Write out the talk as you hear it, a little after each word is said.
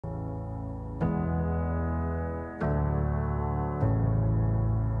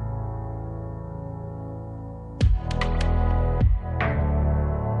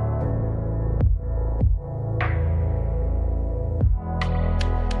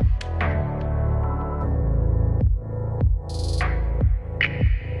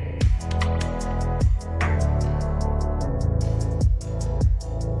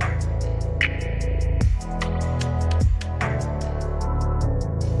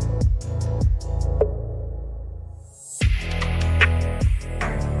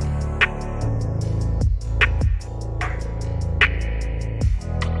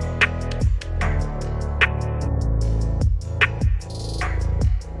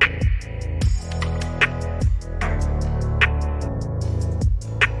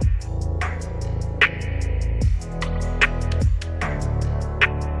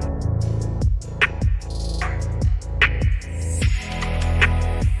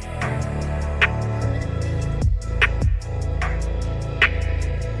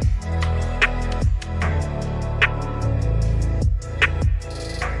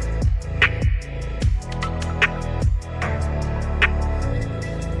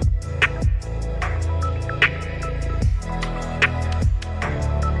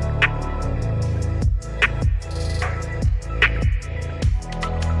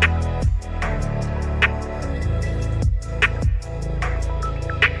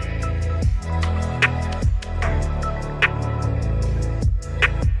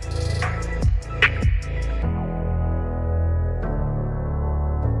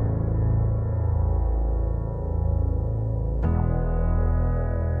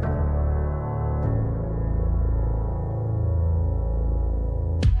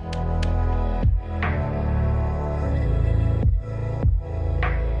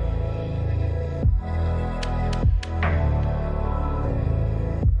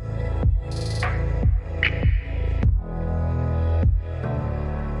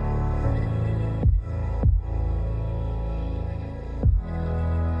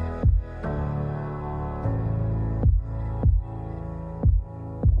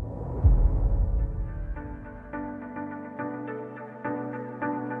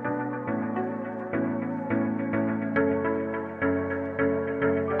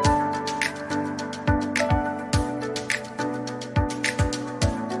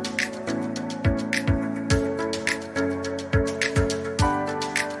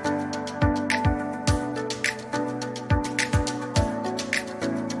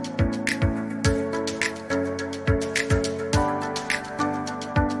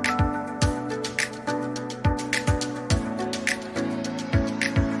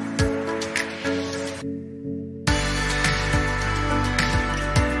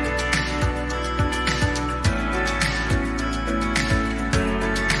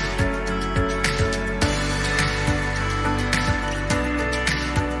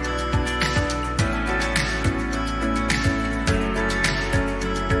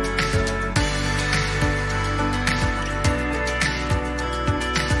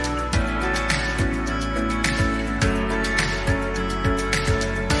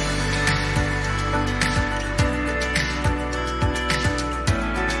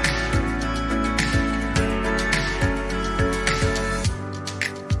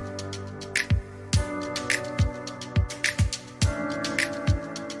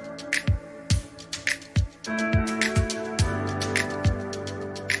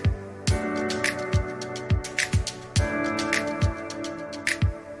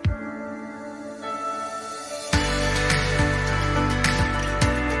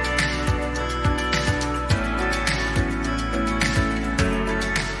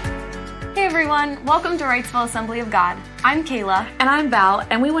everyone. Welcome to Wrightsville Assembly of God. I'm Kayla. And I'm Val,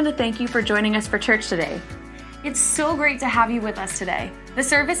 and we want to thank you for joining us for church today. It's so great to have you with us today. The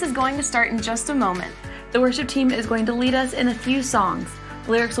service is going to start in just a moment. The worship team is going to lead us in a few songs.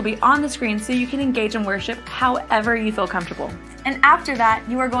 The lyrics will be on the screen so you can engage in worship however you feel comfortable. And after that,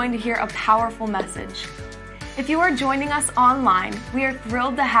 you are going to hear a powerful message. If you are joining us online, we are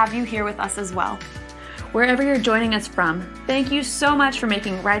thrilled to have you here with us as well. Wherever you're joining us from, thank you so much for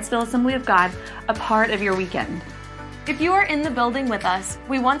making Wrightsville Assembly of God a part of your weekend. If you are in the building with us,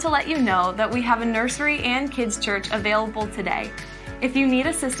 we want to let you know that we have a nursery and kids church available today. If you need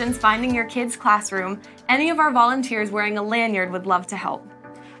assistance finding your kids' classroom, any of our volunteers wearing a lanyard would love to help.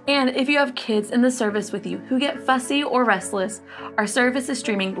 And if you have kids in the service with you who get fussy or restless, our service is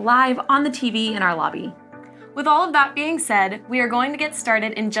streaming live on the TV in our lobby. With all of that being said, we are going to get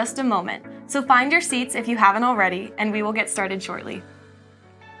started in just a moment, so find your seats if you haven't already, and we will get started shortly.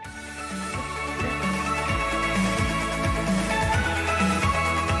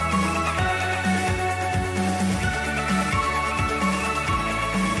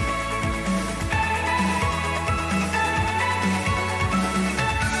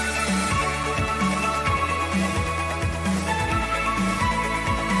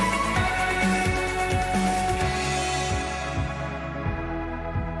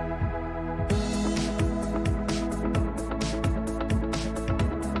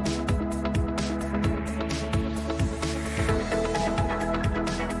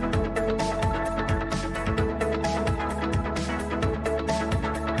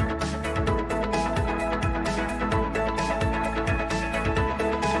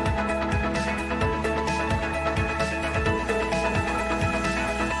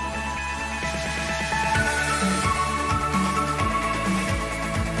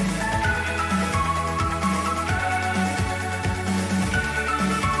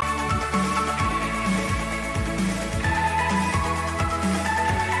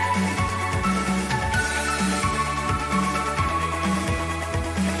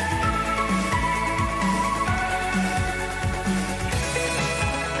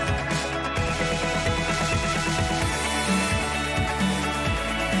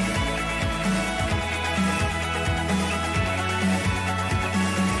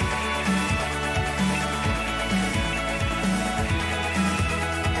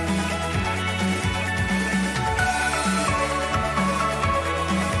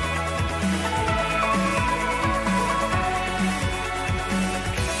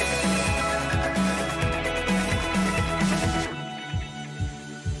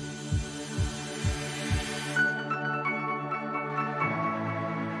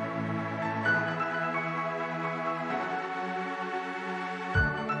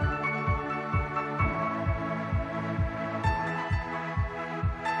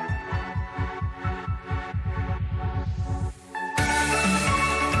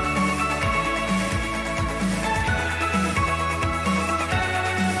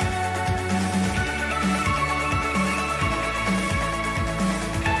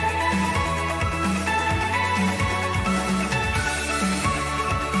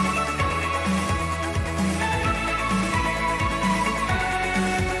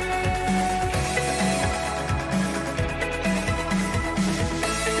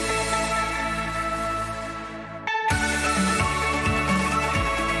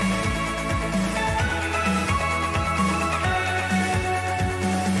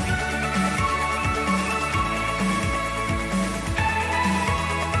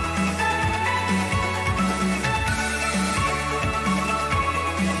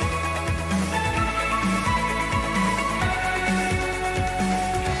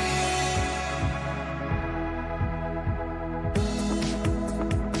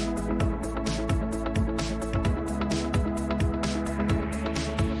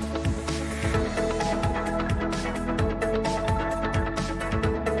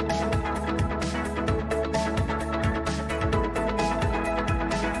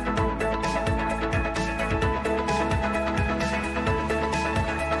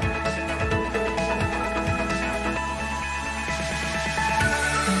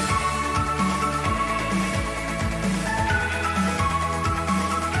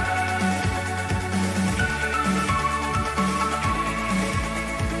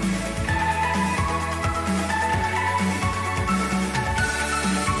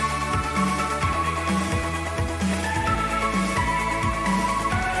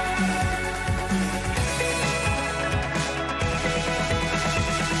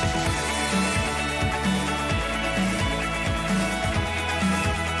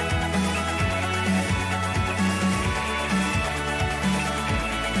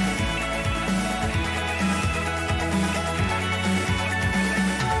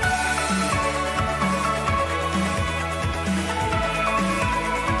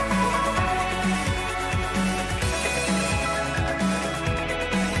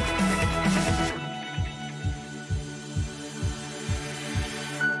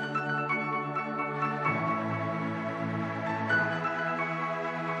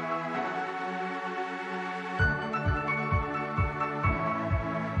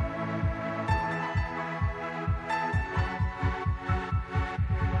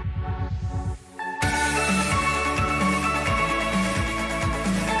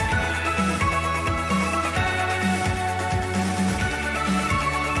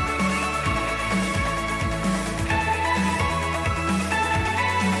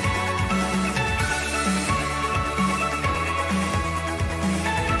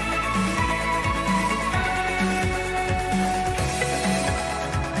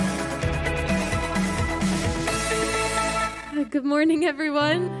 Good morning,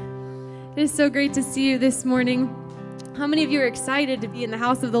 everyone. It is so great to see you this morning. How many of you are excited to be in the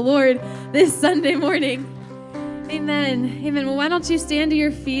house of the Lord this Sunday morning? Amen. Amen. Well, why don't you stand to your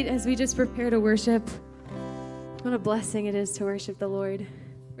feet as we just prepare to worship? What a blessing it is to worship the Lord.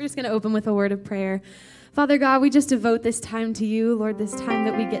 We're just going to open with a word of prayer. Father God, we just devote this time to you, Lord, this time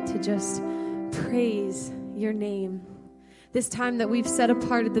that we get to just praise your name. This time that we've set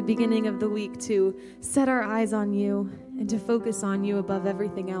apart at the beginning of the week to set our eyes on you and to focus on you above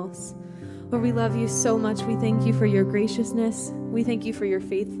everything else. Lord, we love you so much. We thank you for your graciousness. We thank you for your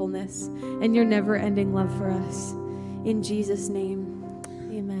faithfulness and your never-ending love for us. In Jesus' name,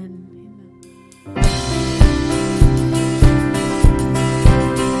 amen.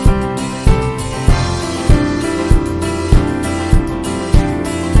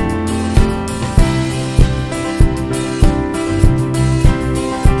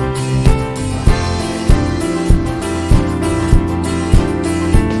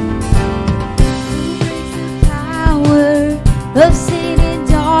 Of sin and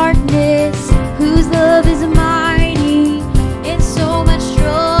darkness, whose love is mighty and so much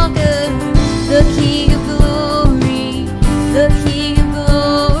stronger. The King of glory, the King of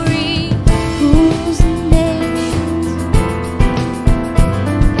glory, who rules the nations,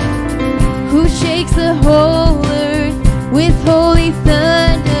 who shakes the whole earth with holy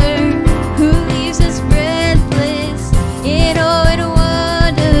thunder, who leaves us breathless in awe and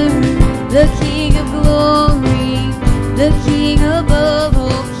wonder. The King of glory, the King above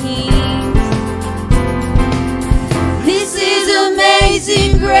all kings. This is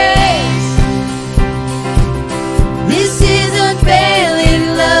amazing grace. This is unfailing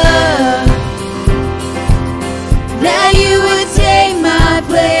love. That you would take my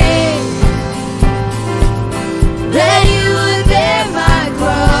place. That you would bear my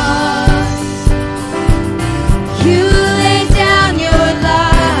cross. You laid down your life.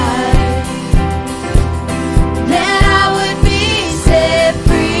 That I would be set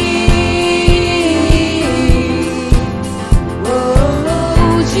free.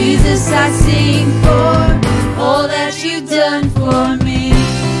 Oh, Jesus, I sing for all that you've done for me.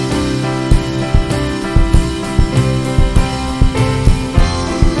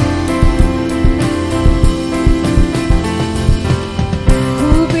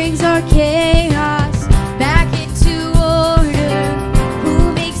 Who brings our chaos back into order?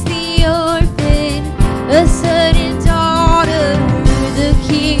 Who makes the orphan a son and daughter? The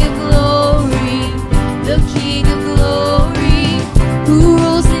King of glory, the King of glory, who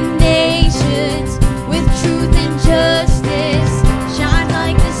rules the nations with truth and justice. Shine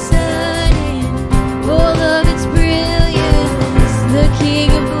like the sun in all of its brilliance. The King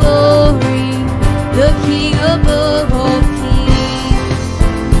of glory, the King above all kings.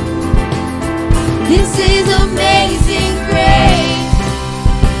 This is amazing grace.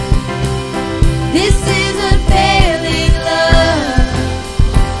 This is unfailing love.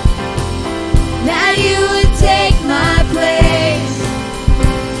 That you would take my place.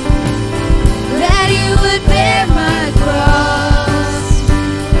 That you would bear my cross.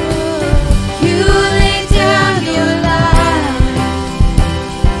 You laid down your life.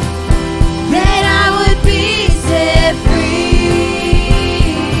 That I would be set free.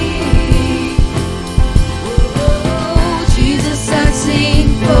 Oh, Jesus, I sing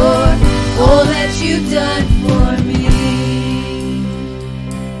for all that you've done for me.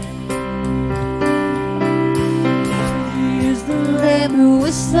 Worthy is the Lamb who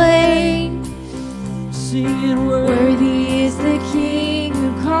was slain. Singing Worthy is the King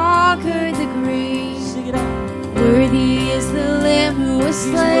who conquered the grave. Sing it out. Worthy is the Lamb who was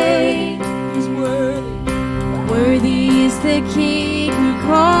slain. He's worthy. Worthy is the King who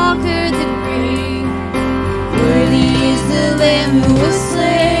conquered the grave. Worthy is the Lamb who was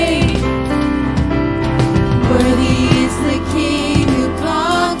slain. Worthy is the King who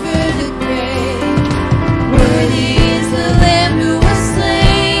conquered the grave. Worthy is the Lamb who was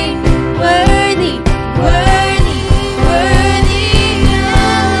slain. Worthy, worthy, worthy.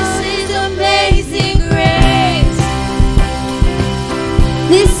 Oh, this is amazing grace.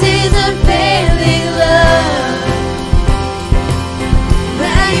 This is unfailing love.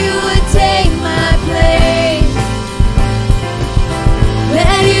 That you would take my place.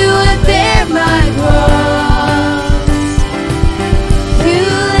 That you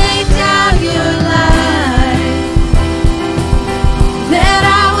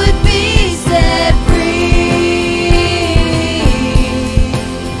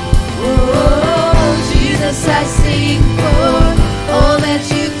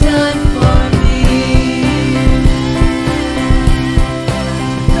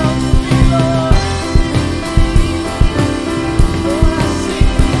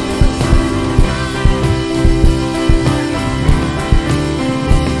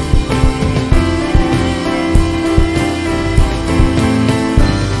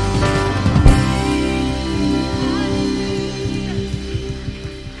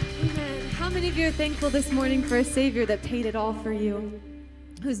of you are thankful this morning for a Savior that paid it all for you,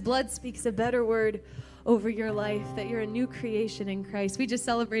 whose blood speaks a better word over your life, that you're a new creation in Christ. We just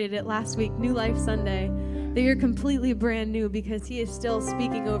celebrated it last week, New Life Sunday, that you're completely brand new because he is still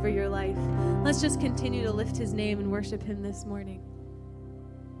speaking over your life. Let's just continue to lift his name and worship him this morning.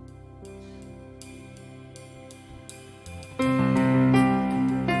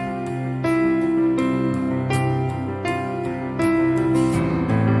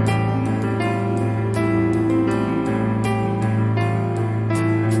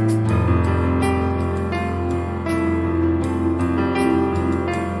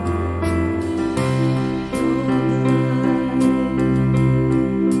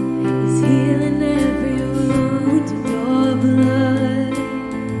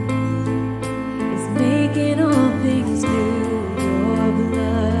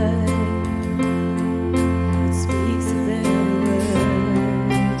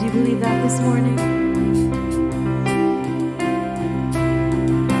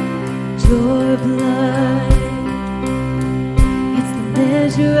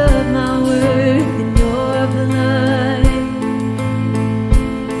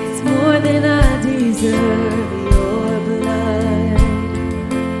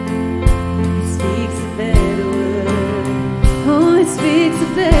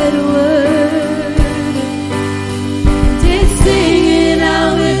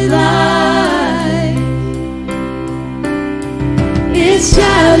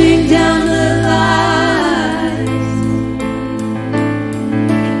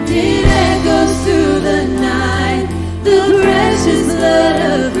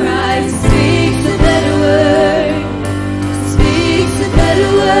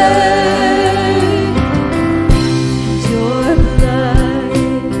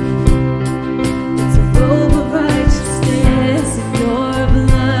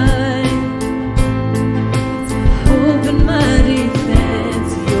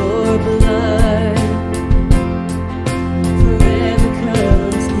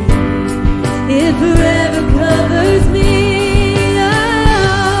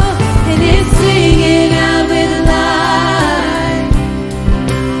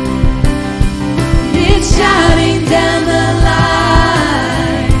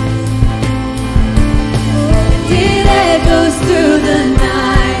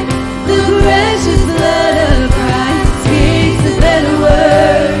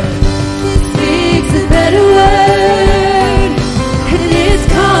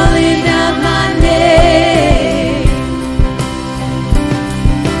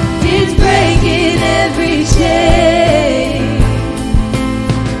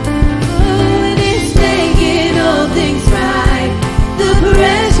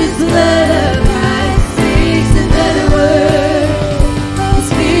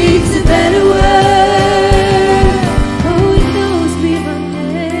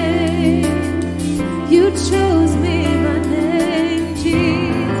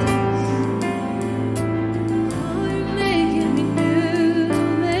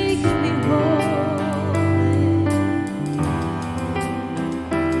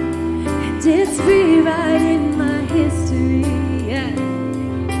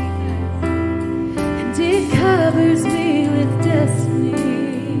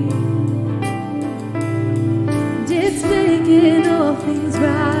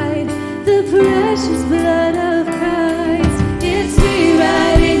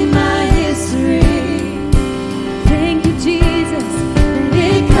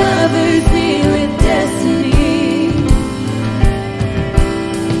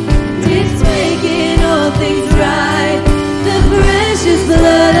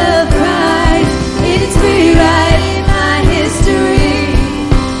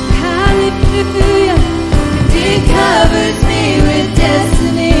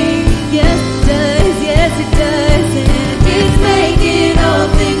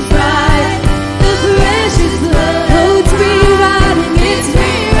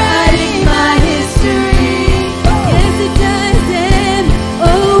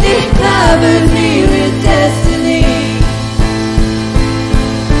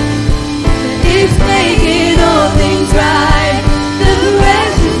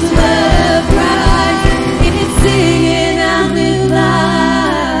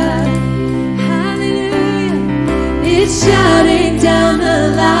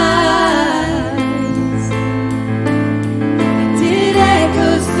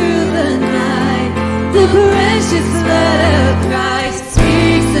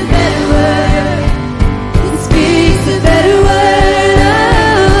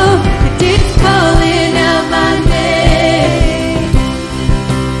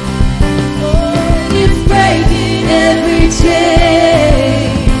 Oh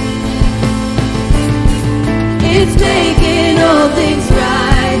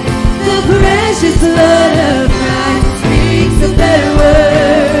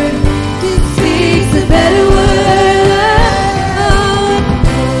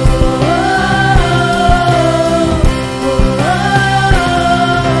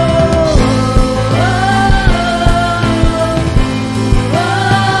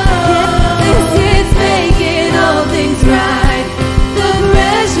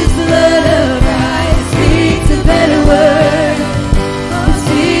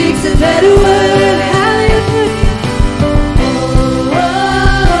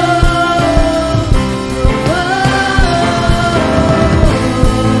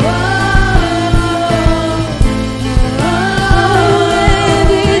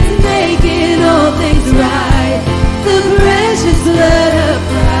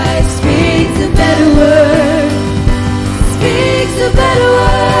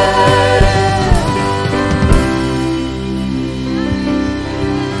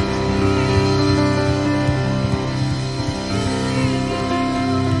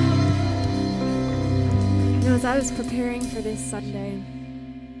As I was preparing for this Sunday,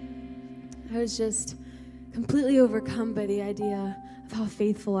 I was just completely overcome by the idea of how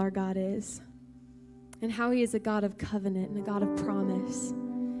faithful our God is and how he is a God of covenant and a God of promise.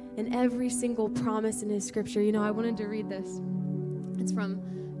 And every single promise in his scripture, you know, I wanted to read this. It's from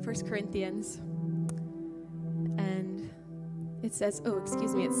 1 Corinthians. And it says, it's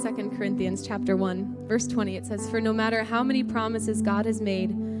 2 Corinthians chapter 1, verse 20. It says, "For no matter how many promises God has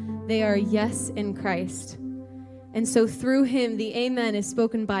made, they are yes in Christ. And so through him, the amen is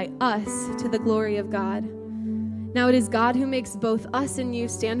spoken by us to the glory of God. Now it is God who makes both us and you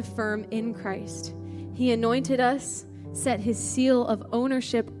stand firm in Christ. He anointed us, set his seal of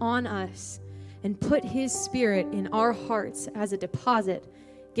ownership on us, and put his spirit in our hearts as a deposit,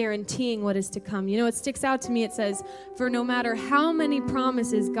 guaranteeing what is to come." You know, it sticks out to me. It says, for no matter how many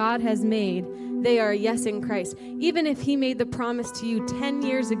promises God has made, they are yes in Christ. Even if he made the promise to you 10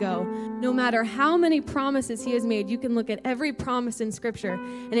 years ago, no matter how many promises he has made, you can look at every promise in Scripture,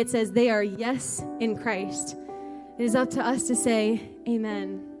 and it says they are yes in Christ. It is up to us to say,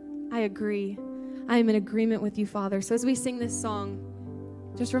 amen. I agree. I am in agreement with you, Father. So as we sing this song,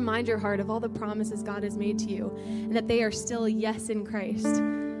 just remind your heart of all the promises God has made to you and that they are still yes in Christ.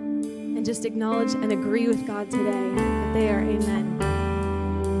 And just acknowledge and agree with God today that they are amen.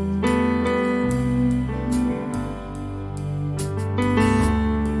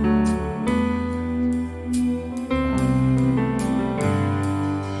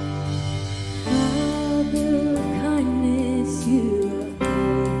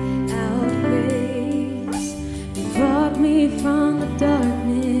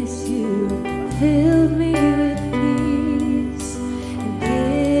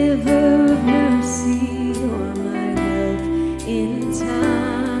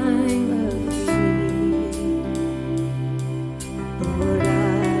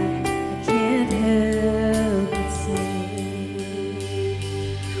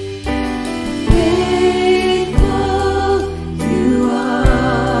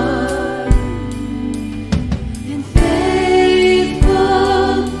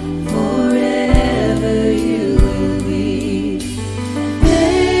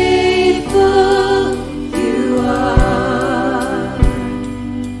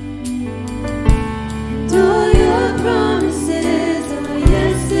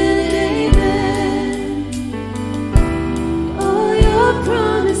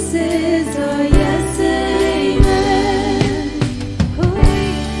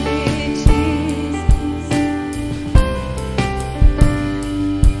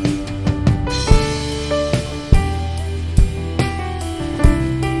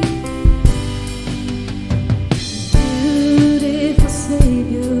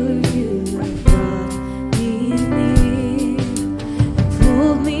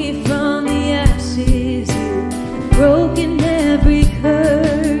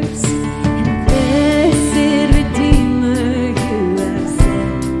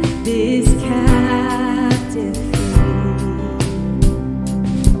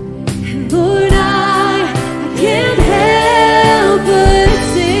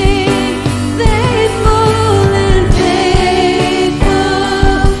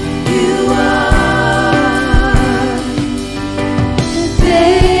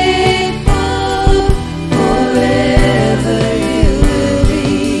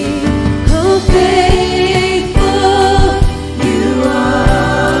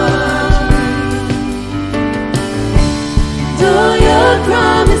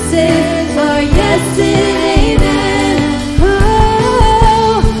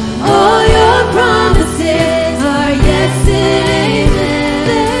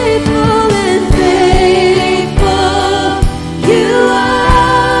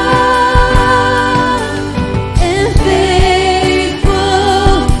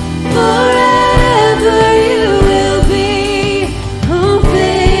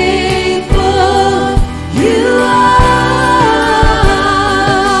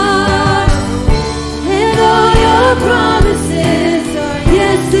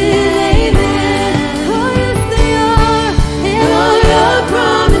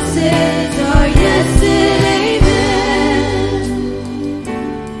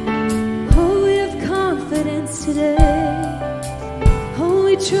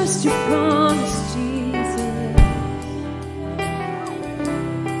 trust your promise, Jesus.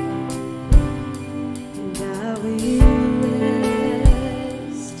 And I will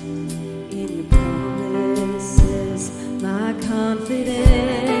rest in your promises. My confidence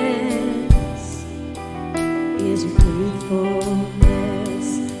is your faithfulness.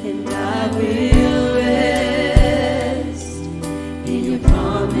 And I will rest in your promises.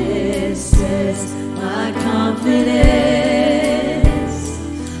 promises, my confidence.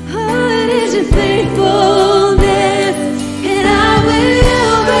 Oh, it is your faithfulness, and I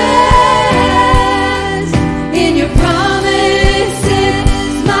will rest in your promises,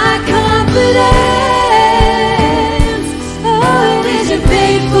 my confidence. Oh, it is your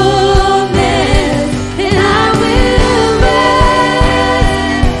faithfulness, and I will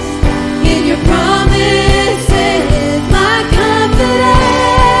rest in your promises, my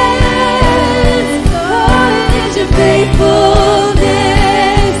confidence. Oh, it is your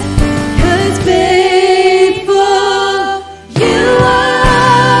faithfulness, 'cause faithful you are,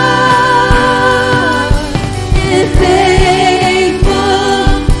 and faithful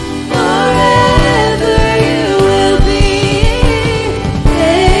forever you will be.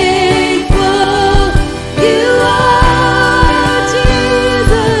 Faithful you are,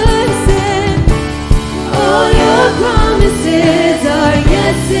 Jesus, and all your promises are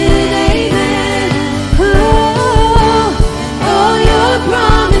yes and amen. Oh, all your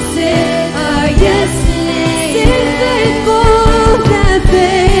promises are yes and amen. Faithful, that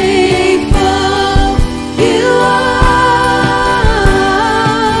faithful you are,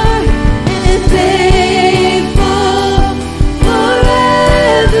 and faithful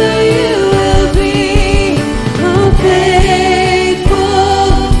forever you will be. Oh, faithful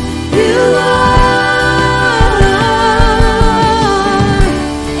you are,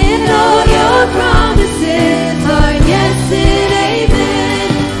 and all your promises are yes and amen.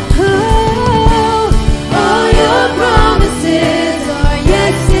 Oh, all your promises are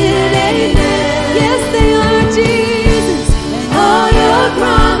yes and amen. Yes, they are, Jesus. All your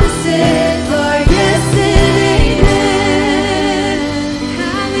promises are yes and amen.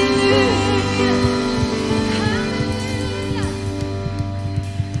 Hallelujah.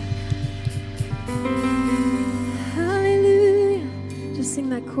 Hallelujah. Just sing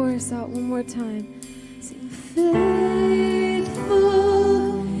that chorus out one more time. Sing, faithful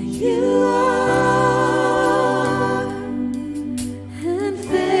you are, and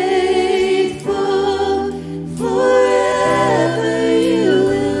faithful forever you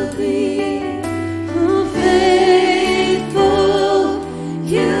will be. Oh, faithful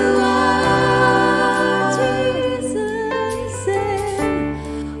you are, Jesus,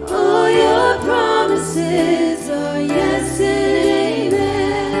 and all your promises are yes and amen.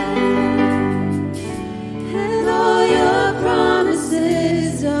 And all your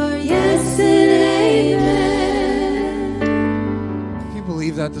promises are yes and amen. If you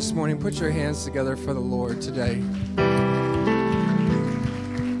believe that this morning, put your hands together for the Lord today.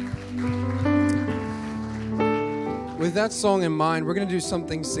 With that song in mind, we're going to do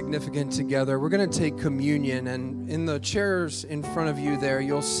something significant together. We're going to take communion, and in the chairs in front of you there,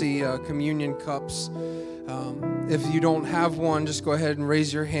 you'll see communion cups. If you don't have one, just go ahead and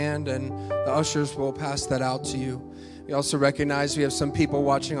raise your hand, and the ushers will pass that out to you. We also recognize we have some people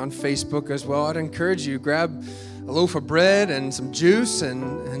watching on Facebook as well. I'd encourage you, grab a loaf of bread and some juice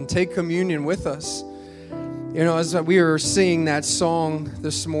and take communion with us. You know, as we were singing that song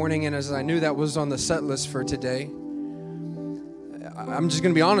this morning, and as I knew that was on the set list for today, I'm just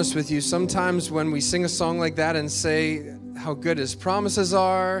going to be honest with you. Sometimes when we sing a song like that and say how good his promises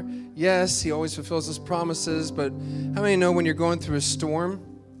are, yes, he always fulfills his promises, but how many know when you're going through a storm,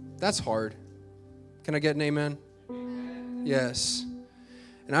 that's hard? Can I get an amen? Yes.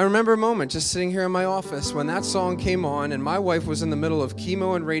 And I remember a moment just sitting here in my office when that song came on, and my wife was in the middle of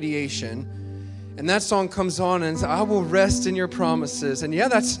chemo and radiation, and that song comes on and says, I will rest in your promises. And yeah,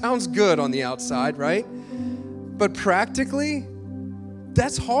 that sounds good on the outside, right? But practically,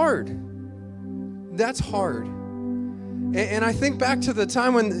 that's hard. That's hard. And I think back to the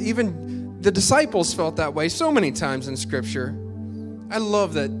time when even the disciples felt that way so many times in Scripture. I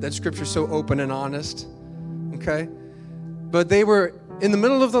love that Scripture's so open and honest, okay? But they were in the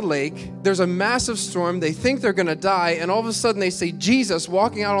middle of the lake. There's a massive storm. They think they're going to die, and all of a sudden they see Jesus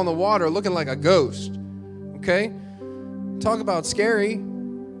walking out on the water looking like a ghost, okay? Talk about scary.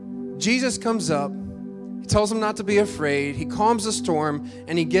 Jesus comes up. He tells them not to be afraid. He calms the storm,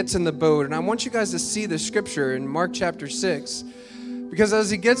 and he gets in the boat. And I want you guys to see the scripture in Mark chapter 6, because as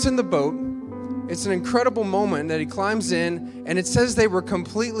he gets in the boat, it's an incredible moment that he climbs in, and it says they were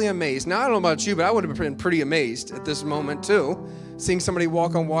completely amazed. Now, I don't know about you, but I would have been pretty amazed at this moment too, seeing somebody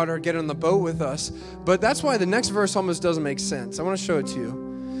walk on water, get on the boat with us. But that's why the next verse almost doesn't make sense. I want to show it to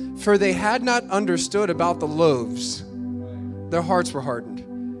you. For they had not understood about the loaves. Their hearts were hardened.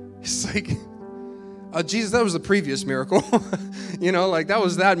 It's like... Jesus, that was the previous miracle. You know, like that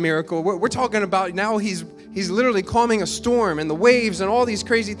was that miracle. We're talking about now he's literally calming a storm, and the waves and all these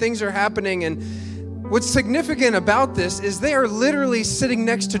crazy things are happening, and What's significant about this is they are literally sitting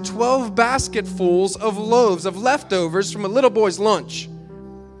next to 12 basketfuls of loaves of leftovers from a little boy's lunch.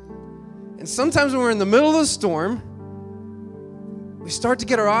 And sometimes when we're in the middle of the storm, we start to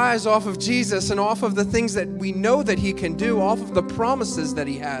get our eyes off of Jesus and off of the things that we know that he can do, off of the promises that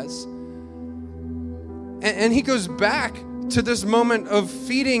he has. And he goes back to this moment of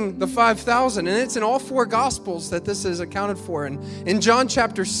feeding the 5,000. And it's in all four Gospels that this is accounted for. And in John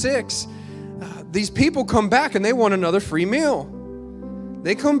chapter 6, these people come back and they want another free meal.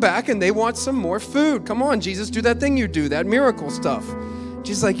 They come back and they want some more food. Come on, Jesus, do that thing you do, that miracle stuff.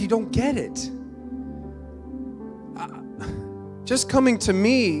 Jesus like, you don't get it. Just coming to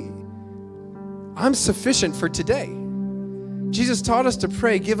me, I'm sufficient for today. Jesus taught us to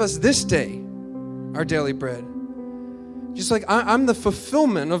pray, give us this day our daily bread. Just like I'm the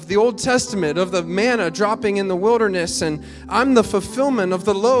fulfillment of the Old Testament, of the manna dropping in the wilderness, and I'm the fulfillment of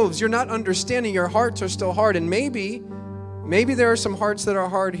the loaves. You're not understanding. Your hearts are still hard, and maybe there are some hearts that are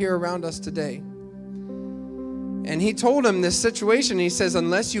hard here around us today. And he told him this situation. He says,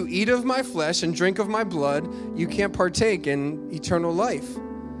 unless you eat of my flesh and drink of my blood, you can't partake in eternal life.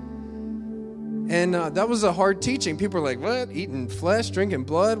 And that was a hard teaching. People are like, what? Eating flesh, drinking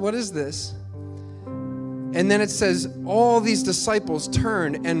blood? What is this? And then it says, all these disciples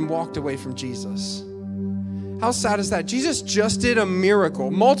turned and walked away from Jesus. How sad is that? Jesus just did a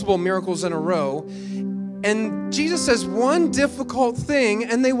miracle, multiple miracles in a row. And Jesus says one difficult thing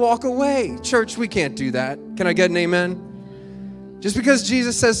and they walk away. Church, we can't do that. Can I get an amen? Just because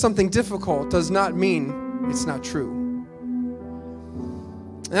Jesus says something difficult does not mean it's not true.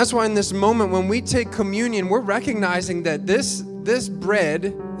 And that's why in this moment when we take communion, we're recognizing that this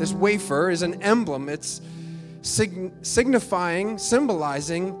bread, this wafer, is an emblem. It's signifying,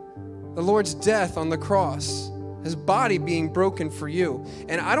 symbolizing the Lord's death on the cross. His body being broken for you.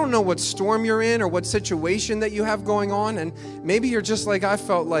 And I don't know what storm you're in or what situation that you have going on. And maybe you're just like I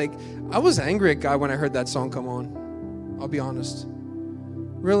felt like. I was angry at God when I heard that song come on. I'll be honest.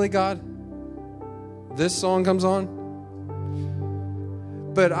 Really, God? This song comes on?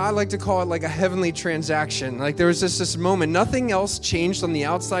 But I like to call it like a heavenly transaction. Like there was just this moment. Nothing else changed on the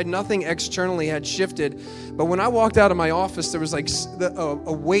outside. Nothing externally had shifted. But when I walked out of my office, there was like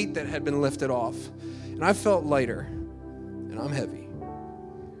a weight that had been lifted off. And I felt lighter, and I'm heavy.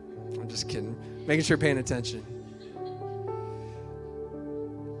 I'm just kidding. Making sure you're paying attention.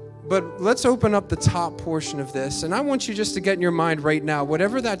 But let's open up the top portion of this. And I want you just to get in your mind right now,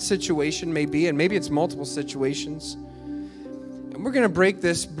 whatever that situation may be, and maybe it's multiple situations. And we're going to break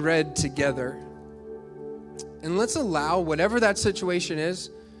this bread together. And let's allow whatever that situation is,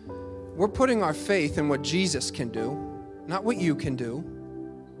 we're putting our faith in what Jesus can do, not what you can do,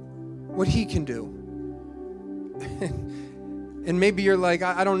 what he can do. And maybe you're like,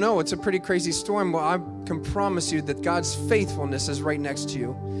 I don't know, it's a pretty crazy storm. Well, I can promise you that God's faithfulness is right next to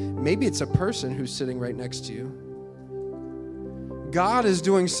you. Maybe it's a person who's sitting right next to you. God is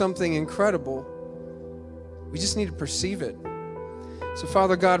doing something incredible. We just need to perceive it. So,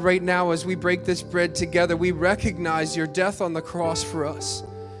 Father God, right now as we break this bread together, we recognize your death on the cross for us.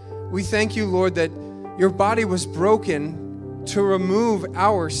 We thank you, Lord, that your body was broken to remove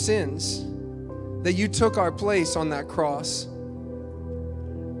our sins, that you took our place on that cross.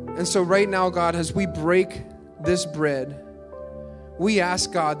 And so right now, God, as we break this bread, we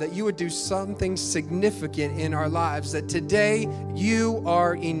ask, God, that you would do something significant in our lives, that today you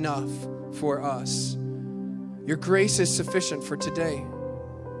are enough for us. Your grace is sufficient for today.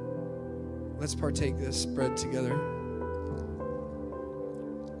 Let's partake this bread together.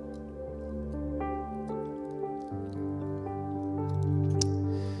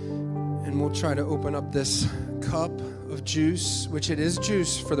 And we'll try to open up this cup of juice, which it is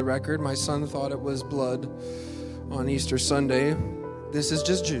juice for the record. My son thought it was blood on Easter Sunday. This is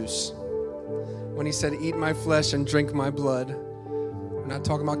just juice. When he said, eat my flesh and drink my blood. We're not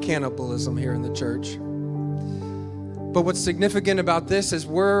talking about cannibalism here in the church. But what's significant about this is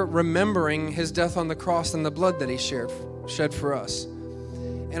we're remembering his death on the cross and the blood that he shed for us.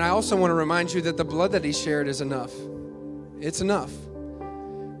 And I also want to remind you that the blood that he shared is enough. It's enough.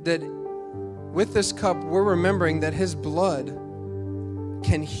 That with this cup, we're remembering that his blood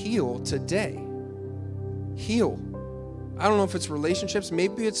can heal today. Heal. I don't know if it's relationships.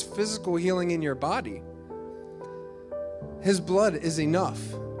 Maybe it's physical healing in your body. His blood is enough.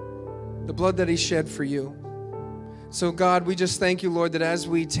 The blood that he shed for you. So God, we just thank you, Lord, that as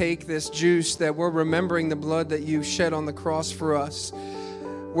we take this juice, that we're remembering the blood that you shed on the cross for us.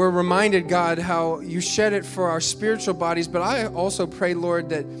 We're reminded, God, how you shed it for our spiritual bodies, but I also pray, Lord,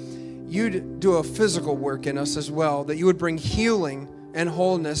 that you'd do a physical work in us as well, that you would bring healing and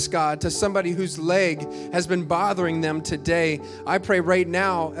wholeness, God, to somebody whose leg has been bothering them today. I pray right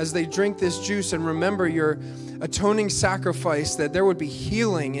now as they drink this juice and remember your atoning sacrifice, that there would be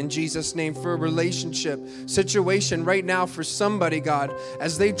healing in Jesus' name for a relationship situation right now for somebody, God.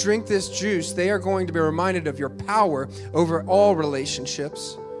 As they drink this juice, they are going to be reminded of your power over all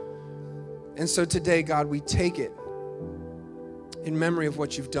relationships. And so today, God, we take it in memory of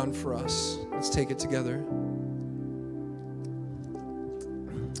what you've done for us. Let's take it together.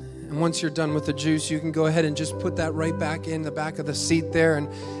 And once you're done with the juice, you can go ahead and just put that right back in the back of the seat there. And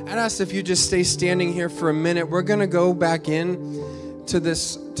I'd ask if you just stay standing here for a minute. We're going to go back in to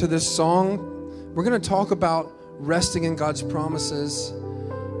this song. We're going to talk about resting in God's promises.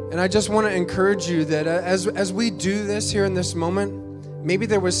 And I just want to encourage you that as we do this here in this moment, maybe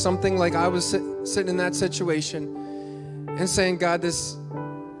there was something like I was sitting in that situation and saying, God, this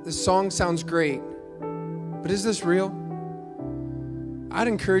song sounds great, but is this real? I'd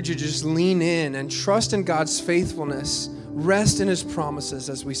encourage you to just lean in and trust in God's faithfulness, rest in his promises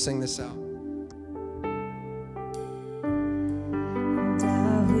as we sing this out.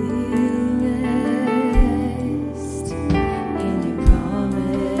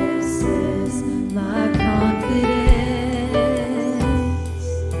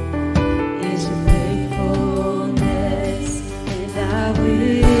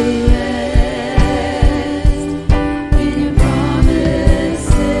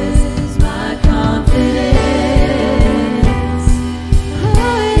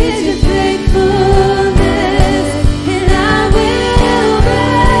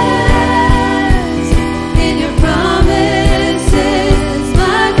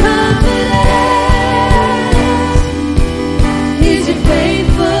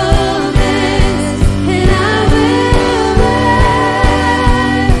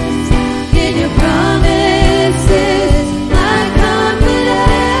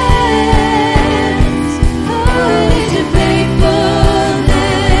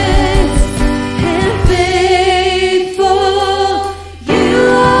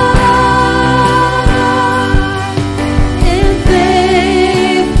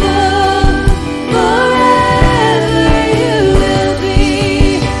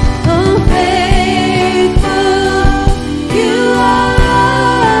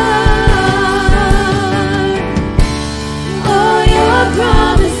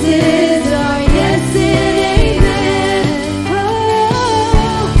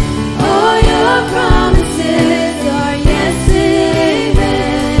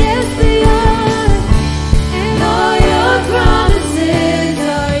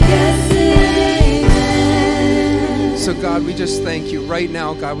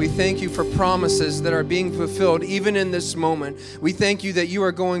 God, we thank you for promises that are being fulfilled even in this moment. We thank you that you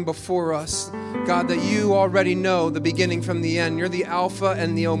are going before us. God, that you already know the beginning from the end. You're the Alpha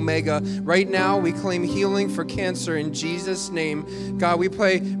and the Omega. Right now, we claim healing for cancer in Jesus' name. God, we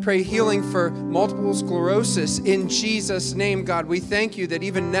pray healing for multiple sclerosis in Jesus' name. God, we thank you that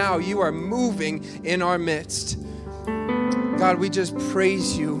even now you are moving in our midst. God, we just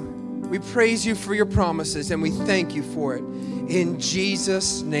praise you. We praise you for your promises, and we thank you for it. In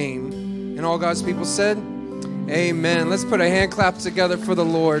Jesus' name. And all God's people said, amen. Let's put a hand clap together for the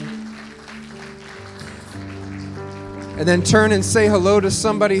Lord. And then turn and say hello to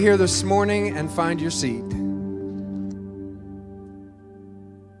somebody here this morning and find your seat.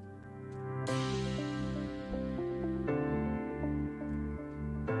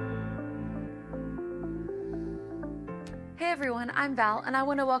 Hey everyone, I'm Val, and I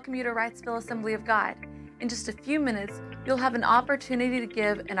want to welcome you to Wrightsville Assembly of God. In just a few minutes, you'll have an opportunity to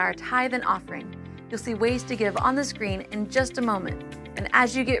give in our tithe and offering. You'll see ways to give on the screen in just a moment. And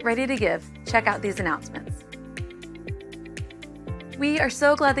as you get ready to give, check out these announcements. We are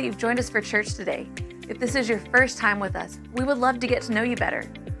so glad that you've joined us for church today. If this is your first time with us, we would love to get to know you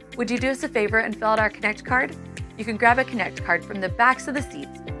better. Would you do us a favor and fill out our Connect card? You can grab a Connect card from the backs of the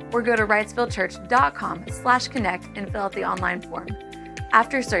seats or go to wrightsvillechurch.com/connect and fill out the online form.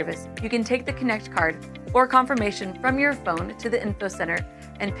 After service, you can take the Connect card or confirmation from your phone to the info center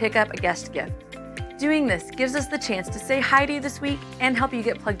and pick up a guest gift. Doing this gives us the chance to say hi to you this week and help you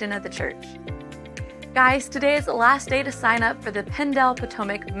get plugged in at the church. Guys, today is the last day to sign up for the Pendel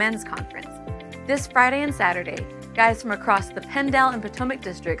Potomac Men's Conference. This Friday and Saturday, guys from across the Pendel and Potomac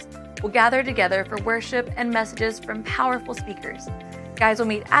districts will gather together for worship and messages from powerful speakers. Guys will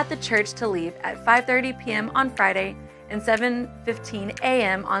meet at the church to leave at 5:30 p.m. on Friday and 7:15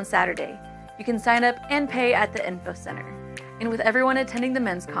 a.m. on Saturday. You can sign up and pay at the info center. And with everyone attending the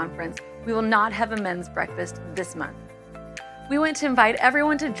men's conference, we will not have a men's breakfast this month. We want to invite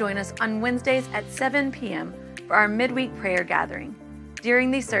everyone to join us on Wednesdays at 7 p.m. for our midweek prayer gathering.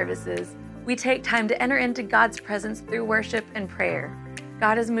 During these services, we take time to enter into God's presence through worship and prayer.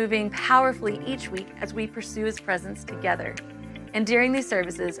 God is moving powerfully each week as we pursue His presence together. And during these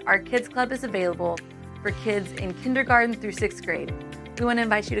services, our Kids Club is available for kids in kindergarten through 6th grade. We want to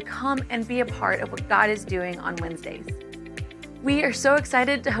invite you to come and be a part of what God is doing on Wednesdays. We are so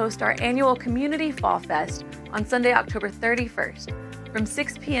excited to host our annual Community Fall Fest on Sunday, October 31st. From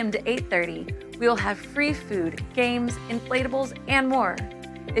 6 p.m. to 8:30, we will have free food, games, inflatables, and more.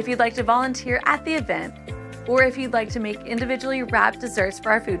 If you'd like to volunteer at the event, or if you'd like to make individually wrapped desserts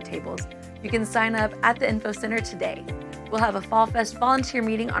for our food tables, you can sign up at the Info Center today. We'll have a Fall Fest volunteer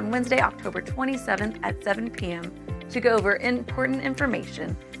meeting on Wednesday, October 27th at 7 p.m. to go over important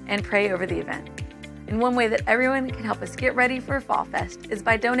information and pray over the event. And one way that everyone can help us get ready for Fall Fest is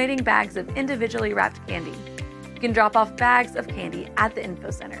by donating bags of individually wrapped candy. You can drop off bags of candy at the Info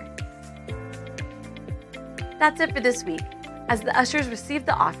Center. That's it for this week. As the ushers receive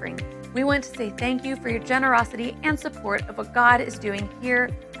the offering, we want to say thank you for your generosity and support of what God is doing here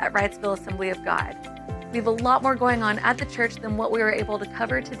at Wrightsville Assembly of God. We have a lot more going on at the church than what we were able to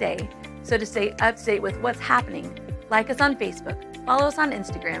cover today, so to stay up to date with what's happening, like us on Facebook, follow us on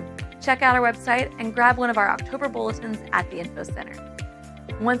Instagram, check out our website, and grab one of our October bulletins at the Info Center.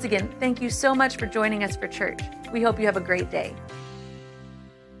 Once again, thank you so much for joining us for church. We hope you have a great day.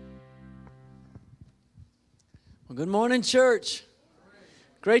 Well, good morning, church.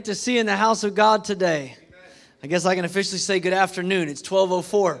 Great to see you in the house of God today. I guess I can officially say good afternoon. It's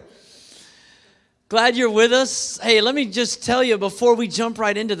 12:04. Glad you're with us. Hey, let me just tell you before we jump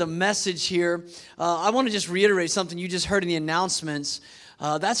right into the message here, I want to just reiterate something you just heard in the announcements.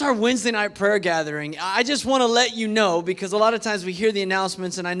 That's our Wednesday night prayer gathering. I just want to let you know, because a lot of times we hear the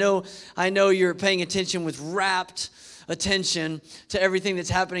announcements, and I know you're paying attention with rapt attention to everything that's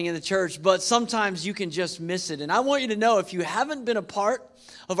happening in the church, but sometimes you can just miss it. And I want you to know, if you haven't been a part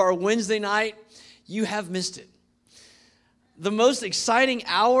of our Wednesday night, you have missed it. The most exciting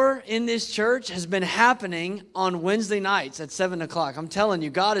hour in this church has been happening on Wednesday nights at 7 o'clock. I'm telling you,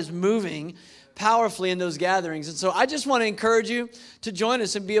 God is moving powerfully in those gatherings. And so I just want to encourage you to join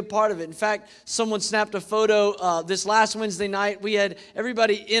us and be a part of it. In fact, someone snapped a photo this last Wednesday night. We had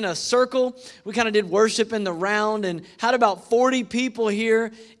everybody in a circle. We kind of did worship in the round and had about 40 people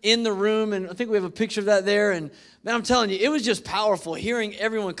here in the room. And I think we have a picture of that there. And man, I'm telling you, it was just powerful hearing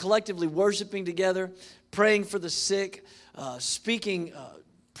everyone collectively worshiping together, praying for the sick, speaking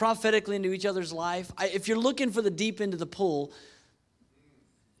prophetically into each other's life. If you're looking for the deep end of the pool,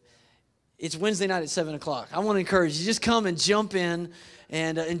 it's Wednesday night at 7 o'clock. I want to encourage you, just come and jump in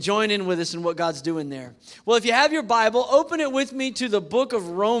and join in with us in what God's doing there. Well, if you have your Bible, open it with me to the book of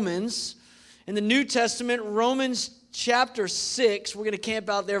Romans in the New Testament, Romans chapter 6. We're going to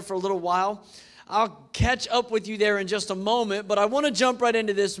camp out there for a little while. I'll catch up with you there in just a moment, but I want to jump right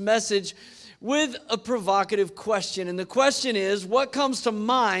into this message with a provocative question. And the question is, what comes to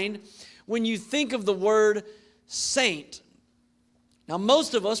mind when you think of the word saint? Now,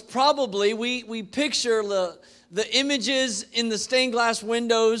 most of us probably, we picture the images in the stained glass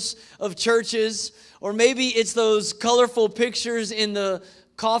windows of churches, or maybe it's those colorful pictures in the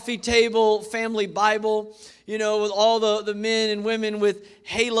coffee table family Bible, you know, with all the men and women with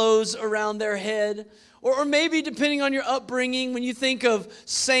halos around their head. Or maybe, depending on your upbringing, when you think of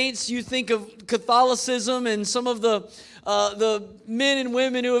saints, you think of Catholicism and some of the men and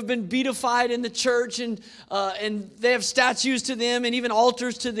women who have been beatified in the church, and they have statues to them and even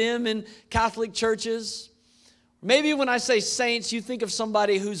altars to them in Catholic churches. Maybe when I say saints, you think of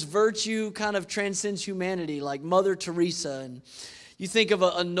somebody whose virtue kind of transcends humanity, like Mother Teresa, and you think of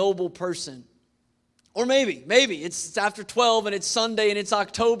a noble person. Or maybe it's after 12 and it's Sunday and it's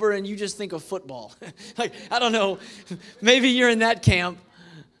October and you just think of football. Like, I don't know, maybe you're in that camp.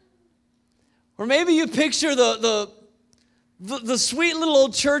 Or maybe you picture the sweet little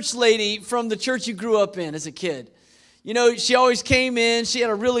old church lady from the church you grew up in as a kid. You know, she always came in, she had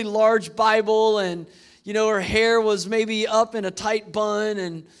a really large Bible, and, you know, her hair was maybe up in a tight bun,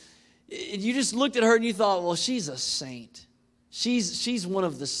 and you just looked at her and you thought, well, she's a saint. She's one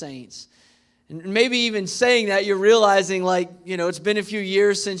of the saints. And maybe even saying that, you're realizing, like, you know, it's been a few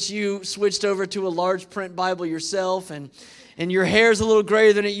years since you switched over to a large print Bible yourself, and your hair's a little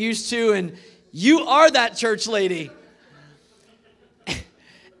grayer than it used to, and you are that church lady.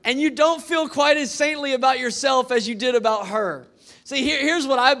 And you don't feel quite as saintly about yourself as you did about her. See, here's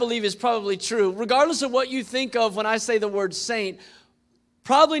what I believe is probably true. Regardless of what you think of when I say the word saint,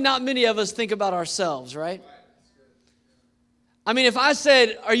 probably not many of us think about ourselves, right? I mean, if I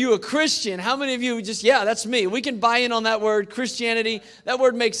said, are you a Christian? How many of you would just, yeah, that's me. We can buy in on that word, Christianity. That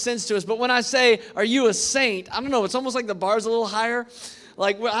word makes sense to us. But when I say, are you a saint? I don't know. It's almost like the bar's a little higher.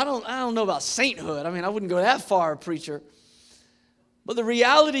 Like, well, I don't know about sainthood. I mean, I wouldn't go that far, preacher. But the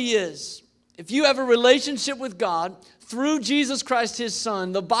reality is, if you have a relationship with God through Jesus Christ, his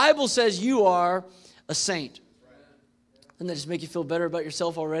son, the Bible says you are a saint. Doesn't that just make you feel better about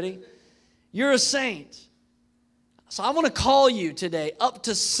yourself already? You're a saint. So I want to call you today up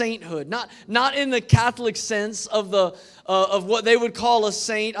to sainthood, not in the Catholic sense of what they would call a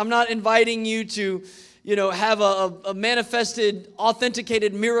saint. I'm not inviting you to, have a manifested,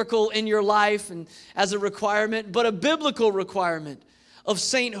 authenticated miracle in your life and as a requirement, but a biblical requirement of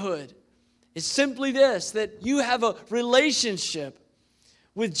sainthood is simply this, that you have a relationship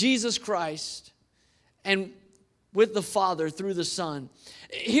with Jesus Christ and with the Father through the Son.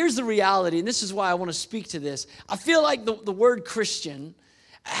 Here's the reality, and this is why I want to speak to this. I feel like the word Christian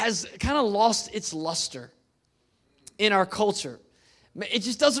has kind of lost its luster in our culture. It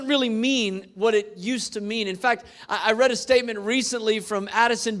just doesn't really mean what it used to mean. In fact, I read a statement recently from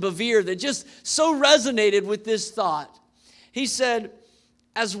Addison Bevere that just so resonated with this thought. He said,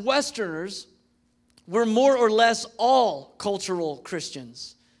 as Westerners, we're more or less all cultural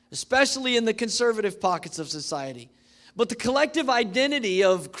Christians, especially in the conservative pockets of society. But the collective identity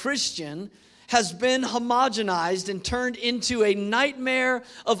of Christian has been homogenized and turned into a nightmare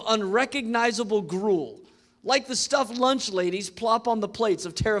of unrecognizable gruel, like the stuffed lunch ladies plop on the plates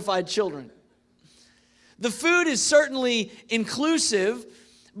of terrified children. The food is certainly inclusive,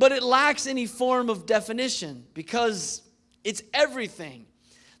 but it lacks any form of definition because it's everything.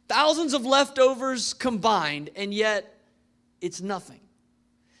 Thousands of leftovers combined, and yet it's nothing.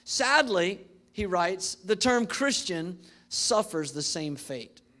 Sadly, he writes, the term Christian suffers the same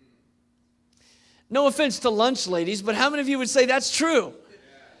fate. No offense to lunch ladies, but how many of you would say that's true?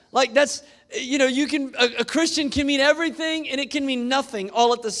 Like that's, a Christian can mean everything and it can mean nothing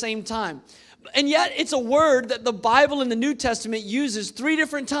all at the same time. And yet it's a word that the Bible in the New Testament uses 3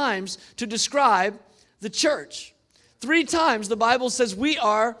 different times to describe the church. 3 times the Bible says we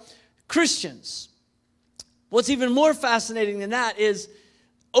are Christians. What's even more fascinating than that is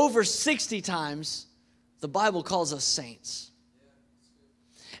over 60 times, the Bible calls us saints.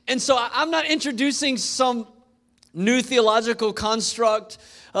 And so I'm not introducing some new theological construct.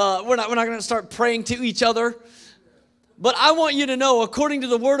 We're not going to start praying to each other. But I want you to know, according to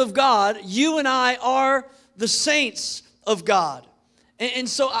the Word of God, you and I are the saints of God. And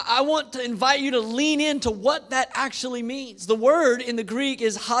so I want to invite you to lean into what that actually means. The word in the Greek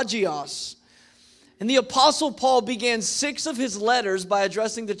is hagios. And the Apostle Paul began 6 of his letters by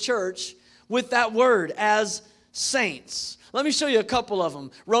addressing the church with that word as saints. Let me show you a couple of them.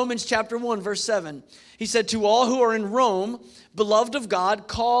 Romans chapter 1, verse 7. He said, to all who are in Rome, beloved of God,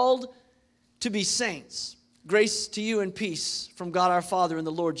 called to be saints. Grace to you and peace from God our Father and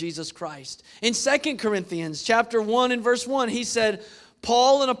the Lord Jesus Christ. In 2 Corinthians chapter 1 and verse 1, he said,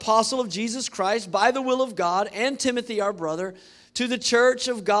 Paul, an apostle of Jesus Christ, by the will of God, and Timothy, our brother, to the church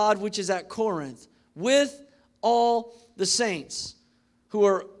of God which is at Corinth, with all the saints who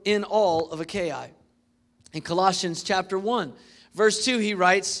are in all of Achaia. In Colossians chapter 1, verse 2, he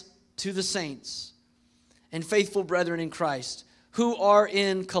writes, to the saints and faithful brethren in Christ who are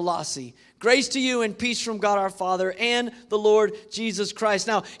in Colossae. Grace to you and peace from God our Father and the Lord Jesus Christ.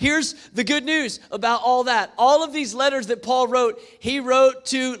 Now, here's the good news about all that. All of these letters that Paul wrote, he wrote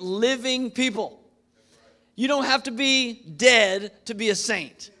to living people. You don't have to be dead to be a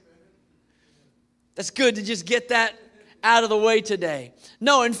saint. That's good to just get that out of the way today.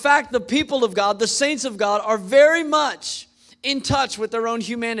 No, in fact, the people of God, the saints of God, are very much in touch with their own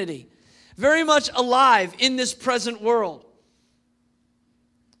humanity. Very much alive in this present world.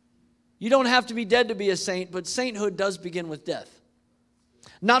 You don't have to be dead to be a saint, but sainthood does begin with death.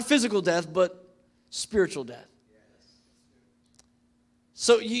 Not physical death, but spiritual death.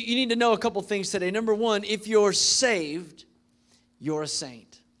 So you need to know a couple things today. Number one, if you're saved, you're a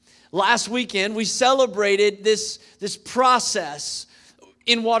saint. Last weekend, we celebrated this process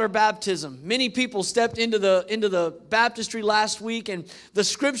in water baptism. Many people stepped into the baptistry last week, and the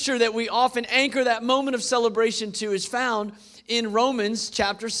scripture that we often anchor that moment of celebration to is found in Romans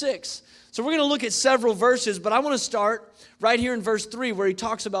chapter 6. So we're going to look at several verses, but I want to start right here in verse 3 where he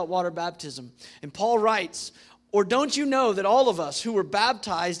talks about water baptism. And Paul writes, or don't you know that all of us who were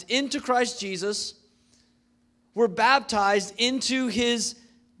baptized into Christ Jesus were baptized into his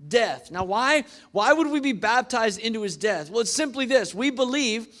death? Now, why would we be baptized into his death? Well, it's simply this. We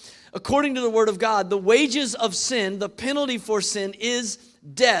believe, according to the word of God, the wages of sin, the penalty for sin is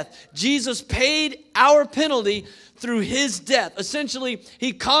death. Jesus paid our penalty through his death. Essentially,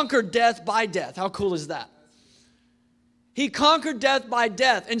 he conquered death by death. How cool is that? He conquered death by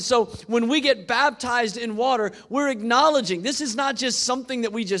death. And so when we get baptized in water, we're acknowledging this is not just something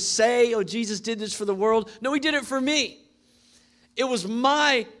that we just say, oh, Jesus did this for the world. No, he did it for me. It was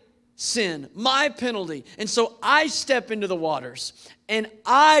my sin, my penalty. And so I step into the waters and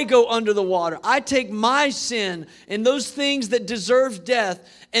I go under the water. I take my sin and those things that deserve death,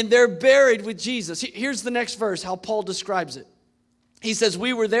 and they're buried with Jesus. Here's the next verse, how Paul describes it. He says,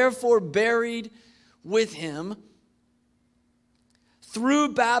 we were therefore buried with him